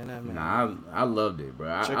 I ain't saying that, man. nah, I loved it, bro.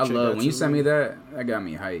 Check I love that when you too, sent me man. that got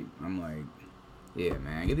me hype. I'm like, Yeah,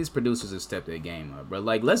 man. Get these producers to step their game up, bro.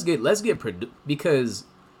 Like, let's get because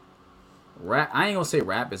rap. I ain't gonna say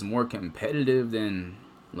rap is more competitive than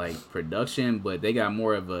like production, but they got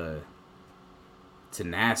more of a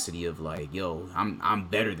tenacity of like, yo, I'm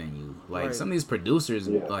better than you. Like some of these producers,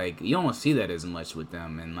 like you don't see that as much with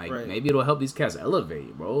them, and like maybe it'll help these cats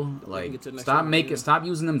elevate, bro. Like stop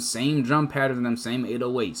using them same drum patterns and them same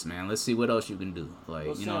 808s, man. Let's see what else you can do.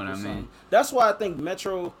 Like you know what I mean? That's why I think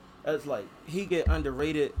Metro, as like he get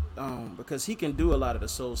underrated, because he can do a lot of the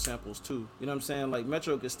soul samples too. You know what I'm saying? Like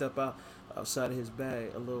Metro could step outside of his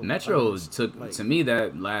bag a little. Metro took like, to me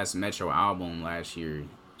that last Metro album last year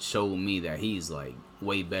showed me that he's like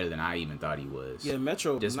way better than I even thought he was. Yeah,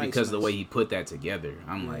 Metro. Just because of the way he put that together,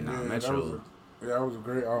 I'm like, nah, Metro. That was a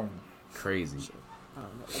great album. Crazy.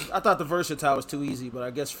 I thought the Versatile was too easy, but I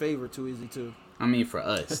guess Favor too easy too. I mean, for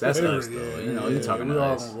us, that's us though. You know, you're talking to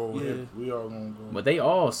us. We all gonna go. But they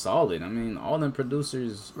all solid. I mean, all them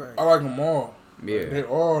producers. Right. I like them all. Yeah, they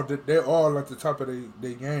all at the top of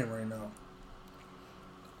their game right now.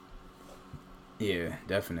 Yeah,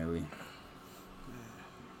 definitely.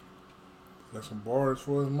 Got some bars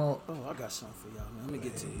for his mouth. Oh, I got something for y'all, man. Let me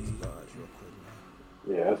get to these bars real quick,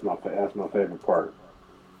 man. Yeah, that's my favorite part.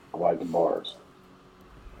 I like the bars.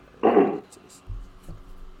 All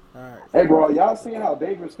right. Hey, bro, y'all seen how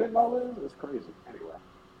dangerous fentanyl is? It's crazy. Anyway.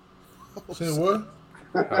 See what?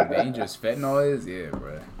 How dangerous fentanyl is? Yeah,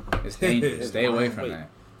 bro. It's dangerous. Stay away from that.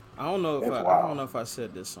 I don't know if I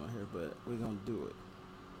said this on here, but we're gonna do it.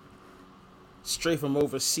 Straight from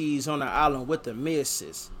overseas on the island with the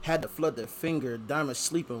missus. Had to flood the finger, diamond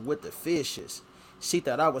sleeping with the fishes. She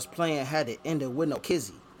thought I was playing, had it ended with no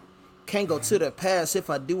kizzy. Can't go to the past,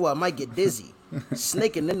 if I do I might get dizzy.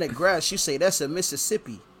 Snaking in the grass, you say that's a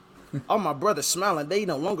Mississippi. All my brothers smiling, they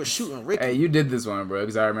no longer shooting Ricky. Hey, you did this one, bro,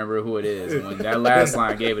 because I remember who it is. When that last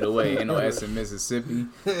line gave it away, ain't no S in Mississippi.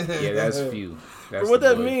 Yeah, that's few. That's what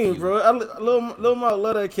that mean, bro? Lil Mo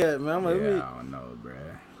love that cat, man. I'm like, I don't know, bro.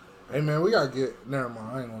 Hey, man, we gotta get. Never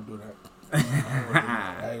mind, I ain't gonna do that.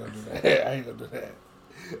 I ain't gonna do that.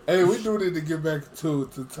 Hey, we do need to get back to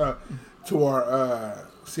our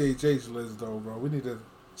CHH list, though, bro. We need to.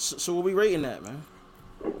 So what we rating that, man?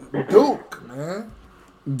 Duke, man.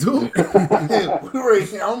 Duke.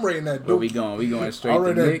 I'm rating that Duke. Where we going? We going straight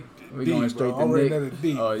to Nick? We going straight to Nick? That a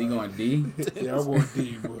D. Oh, you going D? Yeah, I'm going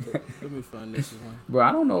D, bro. Let me find this one. Bro,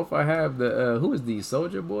 I don't know if I have the who is the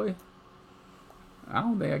Soulja Boy? I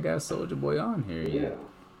don't think I got Soulja Boy on here yet.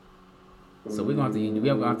 So we're gonna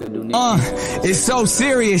have to do Nick. It's so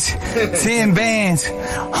serious. 10 bands,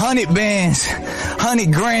 100 bands,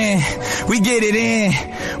 100 grand. We get it in.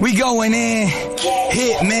 We going in.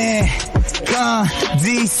 Hit man. Con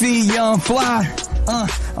DC Young Fly.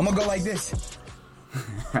 I'm gonna go like this.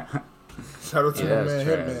 Shout out to my man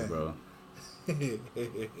Hitman, bro.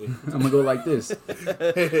 I'm gonna go like this.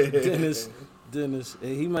 Dennis,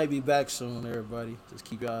 he might be back soon, everybody. Just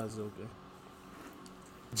keep your eyes open.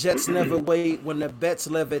 Jets never wait when the bets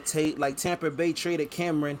levitate. Like Tampa Bay traded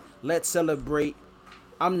Cameron. Let's celebrate.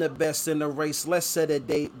 I'm the best in the race. Let's set a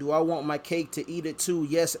date. Do I want my cake to eat it too?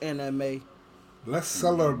 Yes, NMA. Let's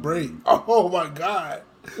celebrate. Oh, my God.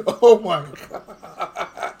 Oh, my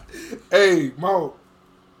God. Hey, Mo.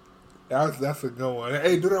 That's a good one.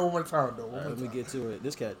 Hey, do that one more time, though. Let me get to it.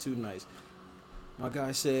 This cat too nice. My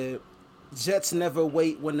guy said, Jets never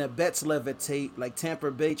wait when the bets levitate. Like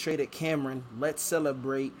Tampa Bay traded Cameron. Let's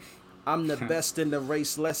celebrate. I'm the best in the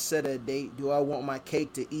race. Let's set a date. Do I want my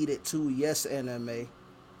cake to eat it too? Yes, NMA.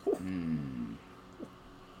 I'm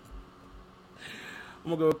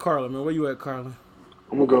gonna go with Carlin, man. Where you at, Carlin?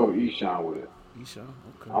 I'm gonna go with Eshawn with it. Eshawn,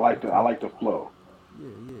 okay. I like the flow.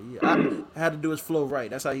 Yeah. I had to do his flow right.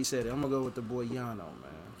 That's how he said it. I'm gonna go with the boy Yano, man.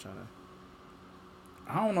 I'm trying to.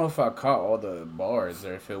 I don't know if I caught all the bars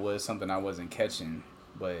or if it was something I wasn't catching,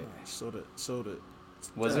 but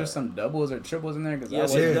was there some doubles or triples in there?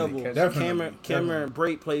 Yes, doubles. Cameron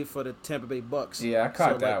Brate played for the Tampa Bay Bucks. Yeah, I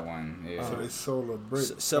caught that one. Yeah. So they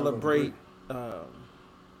celebrate.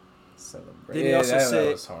 Celebrate. Then he also said,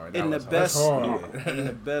 that was hard. In the best,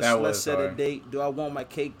 let's set a date. Do I want my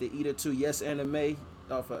cake to eat it too? Yes, anime.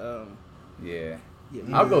 Off of Yeah,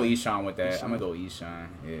 I'll go Eshawn with that. I'm gonna go Eshawn.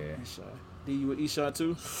 Yeah. Eshawn. Do you with Eshawn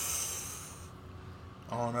too?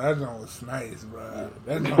 Oh no, that joint was nice, bro.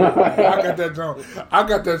 That joint, I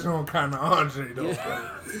got that joint kind of Andre though. Yeah.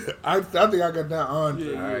 I think I got that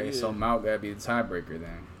Andre. All right, so Mount gotta be the tiebreaker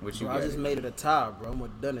then. What you got? I just made it a tie, bro. I'm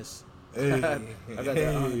with Dennis. Hey. I got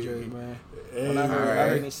that Andre, man. When I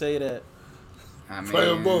heard me say that. Play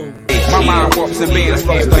them both. My mind walks in bands,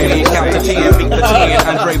 flows the wind, count to 10, beat the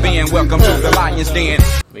 10. Andre being welcome to the Lions Den.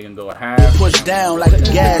 We can go half. Push down like a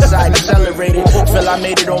gas, I accelerated. Feel I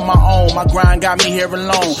made it on my own. My grind got me here alone.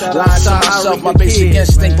 Lying to myself, my basic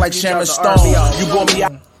instinct like Sharon Stone. You brought me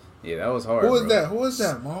out. Yeah, that was hard. Who is bro. that? Who is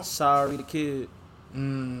that, Mo? Sorry, the Kid. Yeah,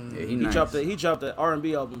 He nice. dropped the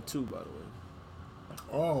R&B album too, by the way.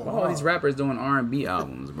 Oh, All these rappers doing R&B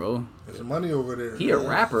albums, bro. There's money over there. He a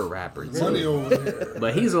rapper Money too. over there.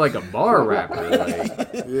 But he's like a bar rapper.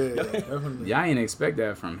 Like, Yeah, definitely. y'all ain't expect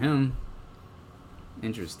that from him.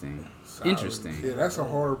 Interesting. Interesting. Yeah, that's a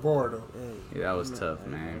hard bar though. Yeah, that was tough,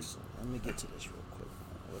 man. Let me get to this real quick.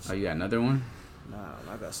 Oh, you got another one? Nah,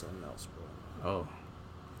 I got something else, bro. Oh.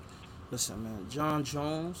 Listen, man, John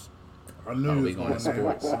Jones. I knew Oh, he we was going going to there.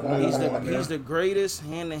 sports. I knew he was going there. He's the greatest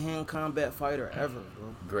hand-to-hand combat fighter ever,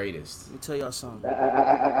 bro. Greatest. Let me tell y'all something.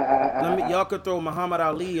 Y'all could throw Muhammad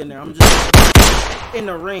Ali in there. I'm just in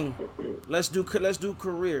the ring. Let's do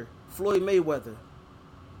career. Floyd Mayweather.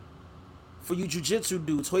 For you jiu-jitsu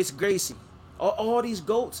dudes, Hoist Gracie. All these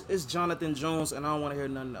GOATs is Jonathan Jones, and I don't want to hear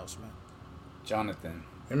nothing else, man. Jonathan.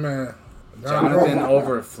 Hey, man. Jonathan Jones-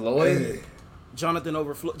 over Floyd? Hey, Jonathan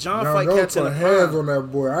over Floyd. John John fight Jones cats in the put hands prime. on that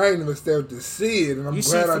boy. I ain't even stepped to see it, and I'm You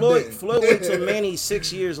see, glad I Floyd didn't. went to Manny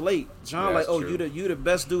 6 years late. John Yeah, like, that's oh, true. you the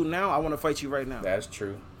best dude now. I want to fight you right now. That's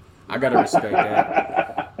true. I gotta respect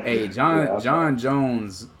that. Hey, John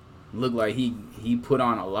Jones looked like he put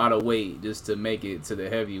on a lot of weight just to make it to the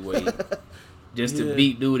heavyweight. Just to Yeah.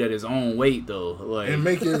 beat dude at his own weight though. Like, And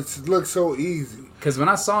make it look so easy. cause when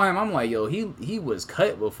I saw him, I'm like, yo, he was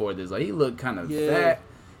cut before this. Like he looked kind of Yeah. fat.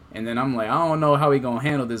 And then I'm like, I don't know how he gonna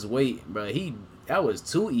handle this weight, bro. That was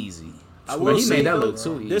too easy. I But will he say, made that though, look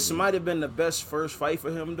too easy. this might have been the best first fight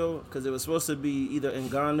for him, though, because it was supposed to be either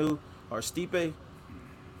Ngannou or Stipe.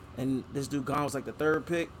 And this dude Gane was like the third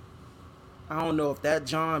pick. I don't know if that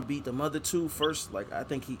John beat the other two first. Like, I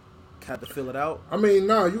think he had to fill it out. I mean,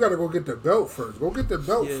 no, you got to go get the belt first. Go get the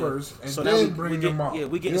belt Yeah. first, and So now then we bring get, him out. Yeah,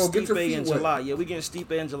 we getting You know, get your Stipe feet in wet. July. Yeah, we getting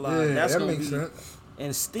Stipe in July. Yeah, That's that gonna makes be, sense.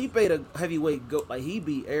 And Stipe, the heavyweight goat, like he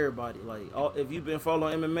beat everybody. Like if you've been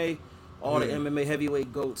following MMA, all the Yeah. MMA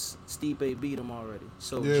heavyweight goats, Stipe beat him already.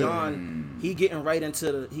 So Yeah. John, he getting right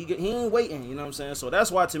into the he ain't waiting. You know what I'm saying? So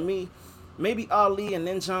that's why to me, maybe Ali and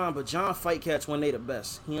then John, but John fight cats when they the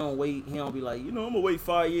best. He don't wait. He don't be like, I'm gonna wait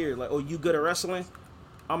 5 years. Like, oh, you good at wrestling?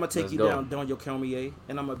 I'm gonna take Let's you go. down Daniel Cormier,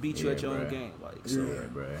 and I'm gonna beat you Yeah, at your own bruh. game. Like, so. Yeah,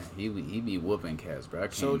 bro. He be whooping cats, bro. I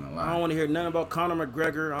can't So even I don't lie. want to hear nothing about Conor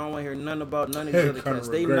McGregor. I don't want to hear nothing about none of these Hey, other Conor cats.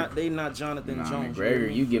 McGregor. They not Jonathan Nah, Jones.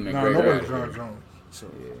 McGregor, you get Nah, McGregor. nobody out John here. Jones. So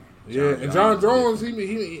Yeah, and John Jones,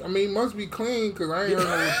 he must be clean because I ain't heard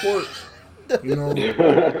no reports. You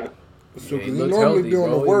know, so Yeah, he he looks normally healthy, be on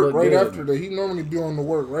bro. the He work look right good. after that. He normally be on the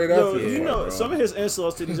work right yo, after. you that. know, bro. some of his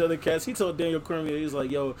insults to these other cats. He told Daniel Cormier, he's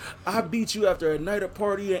like, "Yo, I beat you after a night of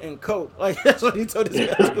partying and coke." Like that's what he told his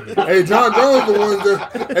cats. Hey, John Jones the one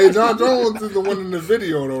that. Hey, John Jones is the one in the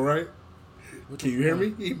video though, right? Can you hear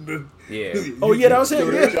me? Yeah. Oh yeah, that was Still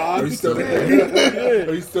him. there? Yeah. Are you still there?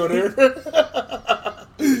 Are you still there?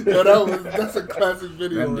 Yo, that's a classic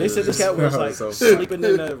video. They said this cat was like So sleeping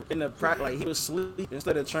in the practice, like he was sleep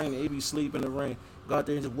instead of training. He be sleep in the ring. Go out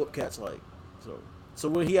there and just whoop cats like so.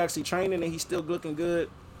 When he actually training and he's still looking good.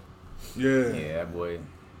 Yeah. Yeah, that boy,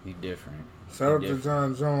 he different. Shout out He to different.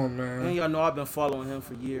 John Jones, And man. y'all know I've been following him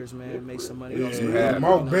for years, man. Make some money. Yeah, off you some have. you my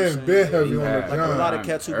know what I'm Ben saying? heavy You on have. the Like a John. lot of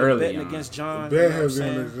cats who Early been betting on. against John. Ben You know what I'm heavy on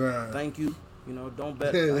saying? the John. Thank you. You know, don't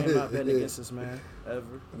bet. I am not betting against this man ever.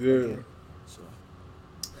 Yeah. Again. So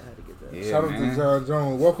I had to get that. Yeah, Shout out man. to John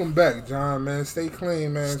Jones. Welcome back, John, man. Stay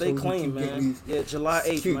clean, man. Stay we can clean, keep getting man. these- Yeah, July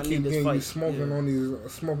 8th, Keep, man. I keep need this getting you fight.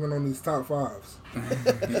 smoking Yeah. on these top fives.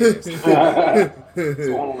 What's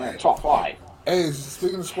going on there? Top 5. Hey,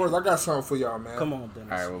 speaking of sports, I got something for y'all, man. Come on,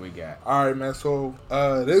 Dennis. All right, what we got? All right, man. So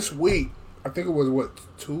this week, I think it was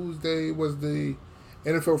Tuesday was the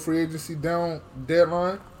NFL free agency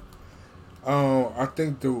deadline. I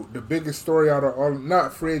think the biggest story out of all,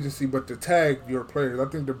 not free agency, but to tag your players. I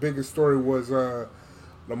think the biggest story was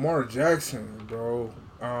Lamar Jackson, bro,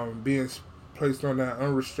 being placed on that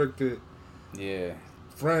unrestricted Yeah.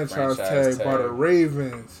 franchise Franchise tag by the tag.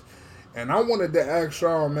 Ravens. And I wanted to ask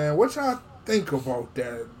y'all, man, what y'all think about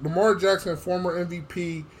that? Lamar Jackson, former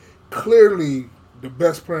MVP, clearly the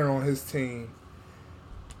best player on his team.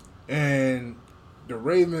 And the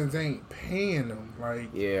Ravens ain't paying him. Like,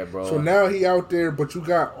 Yeah, bro. so now he out there, but you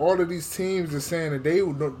got all of these teams that's saying that they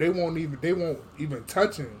won't even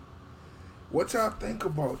touch him. What y'all think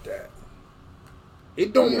about that?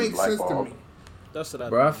 It don't make sense to blackballed. me. That's what I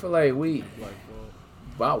Bro, I feel like we.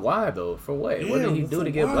 Blackball. Why though? For what? What Yeah, did he do for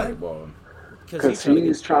to get what? blackballed? Because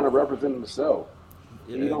he's trying to represent himself.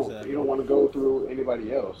 You don't want to go through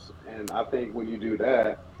anybody else. And I think when you do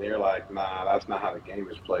that, they're like, nah, that's not how the game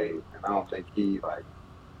is played. And I don't think he like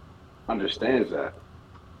understands that.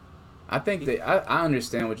 I think that I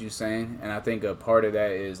understand what you're saying, and I think a part of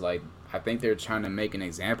that is like I think they're trying to make an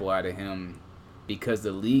example out of him because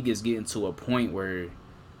the league is getting to a point where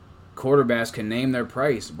quarterbacks can name their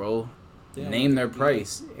price, bro. Name their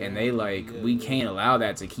price, and they like we can't allow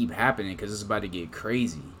that to keep happening because it's about to get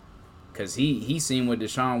crazy. Because he seen what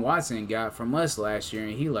Deshaun Watson got from us last year,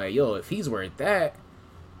 and he like, yo, if he's worth that,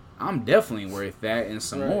 I'm definitely worth that and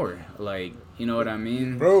some more. Like, you know what I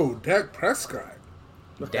mean? Bro, Dak Prescott.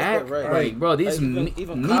 Dak, Right. like, bro, these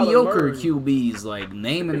even mediocre Kyler Murray. QBs, like,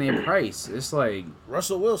 naming their price. It's like,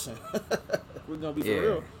 Russell Wilson. We're gonna be for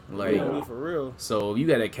real. like, We're gonna be for real. so you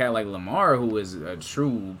got a cat like Lamar who is a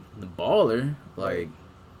true baller, like,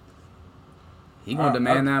 he gonna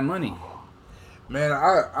demand that money. Man,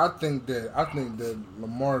 I think that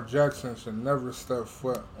Lamar Jackson should never step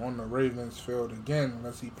foot on the Ravens field again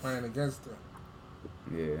unless he playing against them.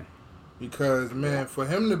 Yeah. Because man, for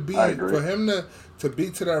him to be to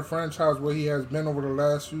be to that franchise where he has been over the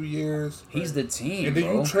last few years, He's the team, and then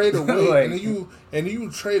bro. you trade away, Like, and then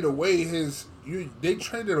you trade away they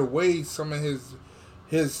traded away some of his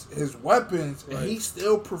weapons, and he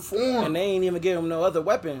still performed. And they ain't even give him no other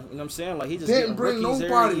weapon. You know what I'm saying? Like he just Didn't getting bring rookies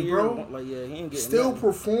nobody, every year. bro. Like he ain't getting Still nothing.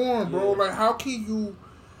 perform, bro. Yeah. Like how can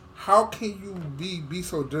you be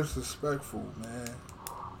so disrespectful, man?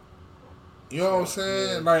 You know what I'm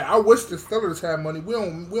saying? Like I wish the Steelers had money. We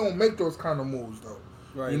don't make those kind of moves though.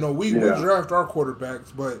 Right. You know, we draft our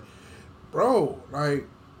quarterbacks, but bro, like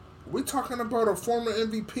we talking about a former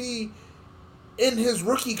MVP in his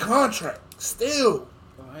rookie contract still.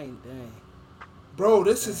 Oh, I ain't dang. Bro,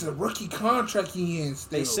 this is a rookie contract he in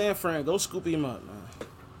still. Hey, San Fran, go scoop him up, man.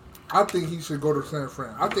 I think he should go to San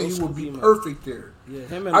Fran. I think Go he would be scoop him up. perfect there. Yeah,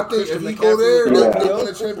 him and I think Christian if he go there, McCaffrey they with win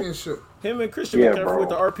the a championship. Him and Christian Yeah, McCaffrey bro. with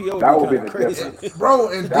the RPO That would would be be the crazy. difference. Bro,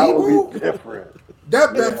 and That would Debo, be different.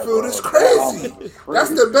 that Yeah, backfield bro. is crazy. That That's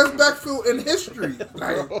the best backfield in history.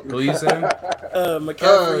 Like who you saying?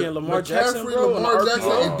 McCaffrey and Lamar Jackson, McCaffrey, bro. Lamar and Jackson,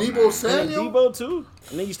 RPO. and Debo And Samuel. Debo too.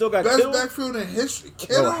 And then you still got Best Kittle. backfield in history. Bro,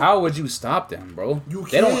 Kittle. how would you stop them, bro? You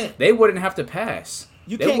They don't. can't. They wouldn't have to pass.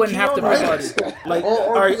 You They can't wouldn't keep have to nobody. pass. Like, Or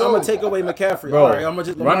all right, I'm RPO. gonna take away McCaffrey. Bro, All right, I'm gonna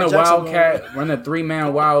just run Lamar the Jackson wildcat, run the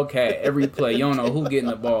 3-man wildcat every play. You don't know who getting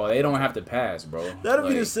the ball. They don't have to pass, bro. That'd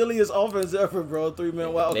be the Like, silliest offense ever, bro.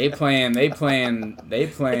 3-man wild. They playing the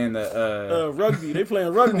Rugby. They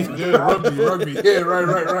playing rugby. Yeah, rugby. Yeah,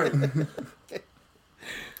 right.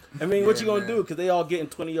 I mean, what you Yeah, gonna do? Because they all getting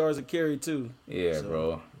 20 yards of carry too. yeah,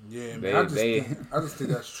 bro. Yeah, man. They- I just think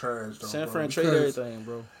that's trash, though. San bro, Fran trade because- everything,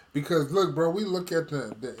 bro. Because look, bro, we look at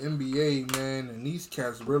the NBA, man, and these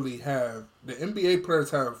cats really have the NBA players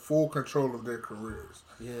have full control of their careers.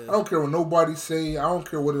 Yeah. I don't care what nobody say. I don't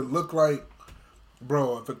care what it look like,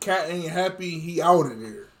 bro. If a cat ain't happy, he out of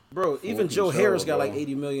there. Bro, even Joe control, Harris got bro. like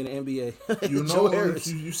 80 million in NBA. You Joe know, Harris.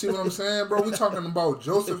 you see what I'm saying, bro? We talking about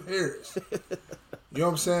Joseph Harris. You know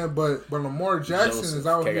what I'm saying? But Lamar Jackson is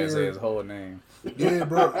out Can't say here. his whole name. Yeah,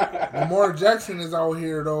 bro. Lamar Jackson is out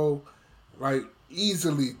here though, like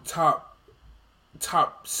easily top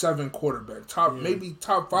 7 quarterback, maybe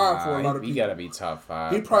top 5 for a lot of He people. gotta be top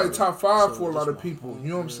 5. He probably top 5 for a lot of people. You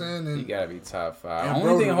know what I'm saying? He And, gotta be top 5. and Only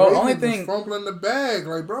bro, thing, the only Ravens is thing, fumbling the bag.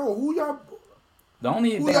 Like, bro, who y'all? the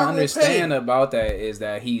only Who thing y'all I gonna understand pay? about that is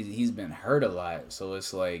that he's been hurt a lot. So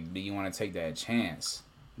it's like, do you want to take that chance?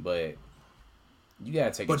 But you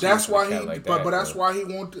gotta take. But a chance that's why with a he. cat like But that, that's bro. why he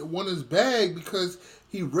won his bag because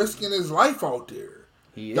he risking his life out there.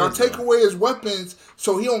 He Y'all is, take though. away his weapons,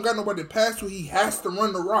 so he don't got nobody to pass to. He has to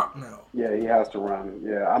run the rock now. Yeah, he has to run.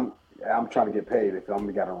 Yeah, I'm trying to get paid if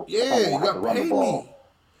I'm got to. Yeah, you got to run pay the ball. me.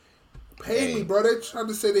 Pay me, bro. They tried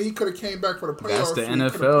to say that he could have came back for the playoffs. That's the so he coulda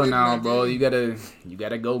NFL played now, in that bro. game. You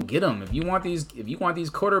gotta go get them. If you want these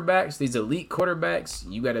quarterbacks, these elite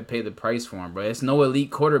quarterbacks, you gotta pay the price for them, bro. It's no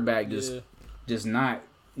elite quarterback just not.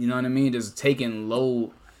 You know what I mean? Just taking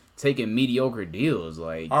mediocre deals.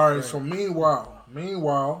 Like, All right. So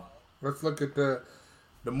meanwhile, let's look at the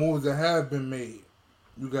moves that have been made.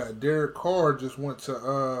 You got Derek Carr just went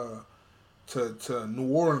to New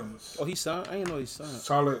Orleans. Oh, he signed? I didn't know he signed.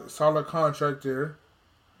 Solid contract there.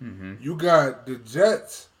 mm-hmm. You got the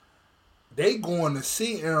Jets. They going to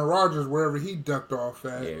see Aaron Rodgers wherever he ducked off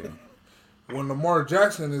at. yeah. When Lamar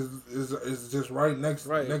Jackson is just right next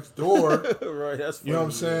door. Right, that's funny. You know what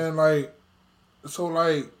I'm saying? Like, so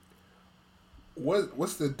like,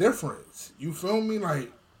 what's the difference? You feel me?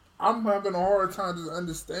 Like, I'm having a hard time just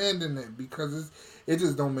understanding it because it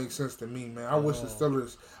just don't make sense to me, man. I wish the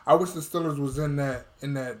Steelers was in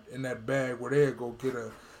that bag where they'd go get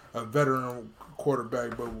a veteran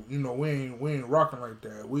quarterback, but you know we ain't rocking like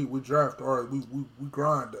that. We draft or we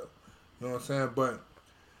grind up. You know what I'm saying? But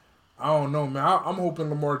I don't know, man. I'm hoping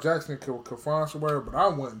Lamar Jackson could find somewhere, but I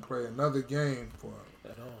wouldn't play another game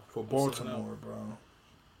for Baltimore, bro.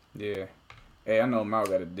 Yeah. Hey, I know Mal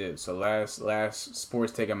got a dip. So last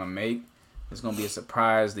sports take I'm gonna make. It's gonna be a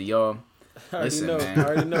surprise to y'all. Listen, man. I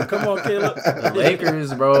already know. Come on, Caleb. The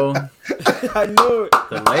Lakers, bro. I knew it.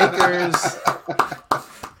 The Lakers.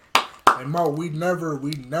 And Mo, we never.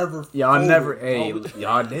 Y'all never. Hey,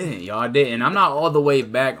 y'all didn't. And I'm not all the way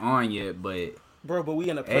back on yet, but bro, we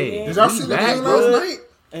in a play-in. Did y'all see the game last night?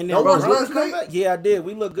 And then Russell come back? Yeah, I did.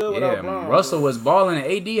 We look good without Brown. Russell was balling, and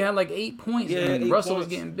AD had like 8 points. Yeah, and 8 Russell points.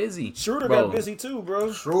 was getting busy. Schroeder got busy too,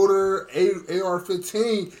 bro. Schroeder,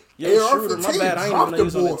 AR-15. Yeah, AR-15 my bad. I ain't dropped even the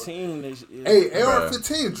use on the board. team. Hey,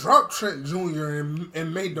 AR-15 dropped Trent Jr.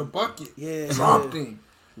 and made the bucket. Yeah, dropped him.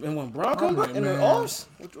 And when Brown come back in the man. offs,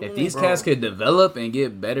 If these cats could develop and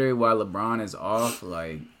get better while LeBron is off,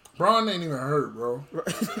 like Bron ain't even hurt, bro.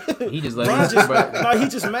 he just let he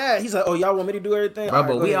just mad. He's like, "Oh, y'all want me to do everything?" Bro, All right,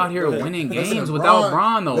 but go we ahead, out here go ahead. winning games Listen, without Bron,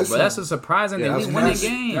 Bron, though. listen. But that's a surprising thing. We winning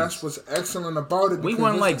games. That's what's excellent about it. We because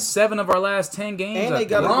won like listen, 7 of our last 10 games. And they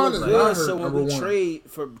got Bron to is look not good, so hurt, when number we one. trade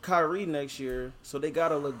for Kyrie next year, so they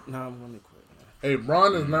gotta look. Nah, I'm gonna quit. Hey,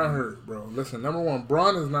 Bron is not hurt, bro. Listen, number one,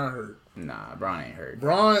 Bron is not hurt. Nah, Bron ain't hurt.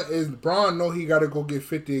 Bron know he got to go get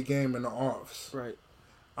 50 a game in the offs. Right.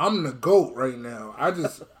 I'm the GOAT right now. I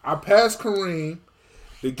passed Kareem.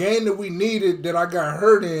 The game that we needed that I got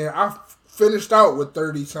hurt in, I finished out with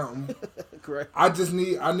 30 something. Correct. I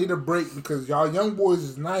need a break because y'all young boys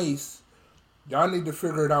is nice. Y'all need to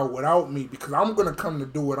figure it out without me because I'm gonna come to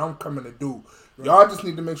do what I'm coming to do. Y'all just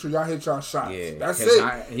need to make sure y'all hit y'all shots. Yeah, that's it.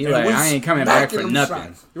 I ain't coming back for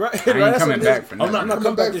nothing. Right. I ain't coming back for nothing. I'm not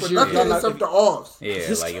coming back for nothing except the offs. Yeah,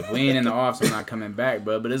 like if we ain't in the offs, I'm not coming back,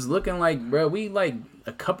 bro. But it's looking like, bro, we like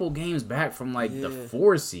a couple games back from like the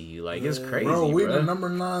 4 seed. Like it's crazy, bro. We bro. the number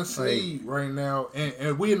 9 seed right now,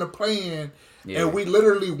 and we in the play-in. Yeah. And we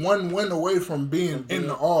literally 1 win away from being in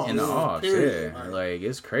the offs. In the offs, period. yeah. Like,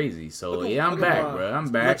 it's crazy. So, I'm back, bro.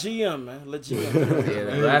 I'm back. GM, man. GM. Yeah,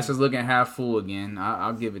 the glass is looking half full again.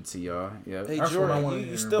 I'll give it to y'all. Yep. Hey, That's Jordan,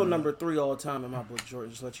 you still number 3 all time in my book,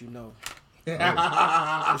 Jordan. Just let you know. There's 2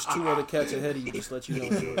 other cats ahead of you. Just let you know,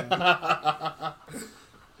 Jordan.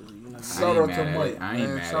 Shout out to Mike, I ain't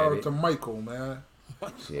man. mad Shout at out it. to Michael, man.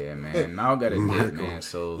 Yeah, man. Mal got a dip, man.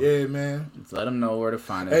 So, Yeah, man. let him know where to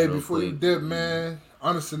find us. Hey, real before you quick. dip, man.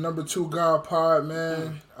 Honestly, number 2 God Pod,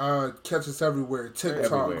 man. Catch us everywhere.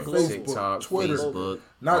 TikTok, Everywhere. Facebook, TikTok, Twitter. Facebook.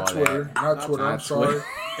 Not all Twitter. that. Not Twitter. I'm Not sorry. Twitter.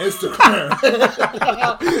 Instagram.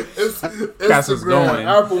 Got us Instagram, going.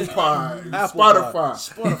 Apple Pie,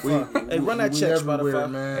 Spotify. Hey, run that We check, everywhere, Spotify.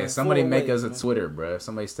 man. Hey, somebody Full make away, us a man. Twitter, bro.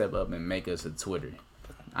 Somebody step up and make us a Twitter.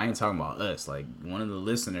 I ain't talking about us. Like, one of the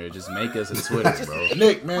listeners, just make us a Twitter, bro.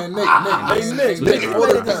 Nick, man, Nick, Hey, Nick, hold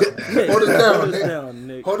it down. Nick, Hold it down, hold it Nick. down,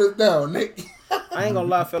 Nick. Hold it down, Nick. I ain't gonna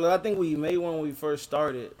lie, fellas. I think we made one when we first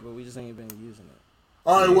started, but we just ain't been using it.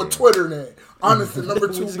 All right, well, Twitter then. Honestly, number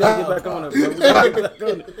We 2 just gotta get back on it, bro. We gotta get back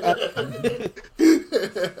on it.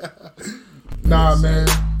 Nah, man.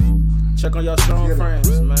 Check on y'all strong friends,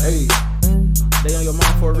 man. Hey. They on your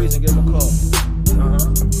mind for a reason. Give them a call.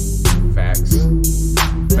 Facts.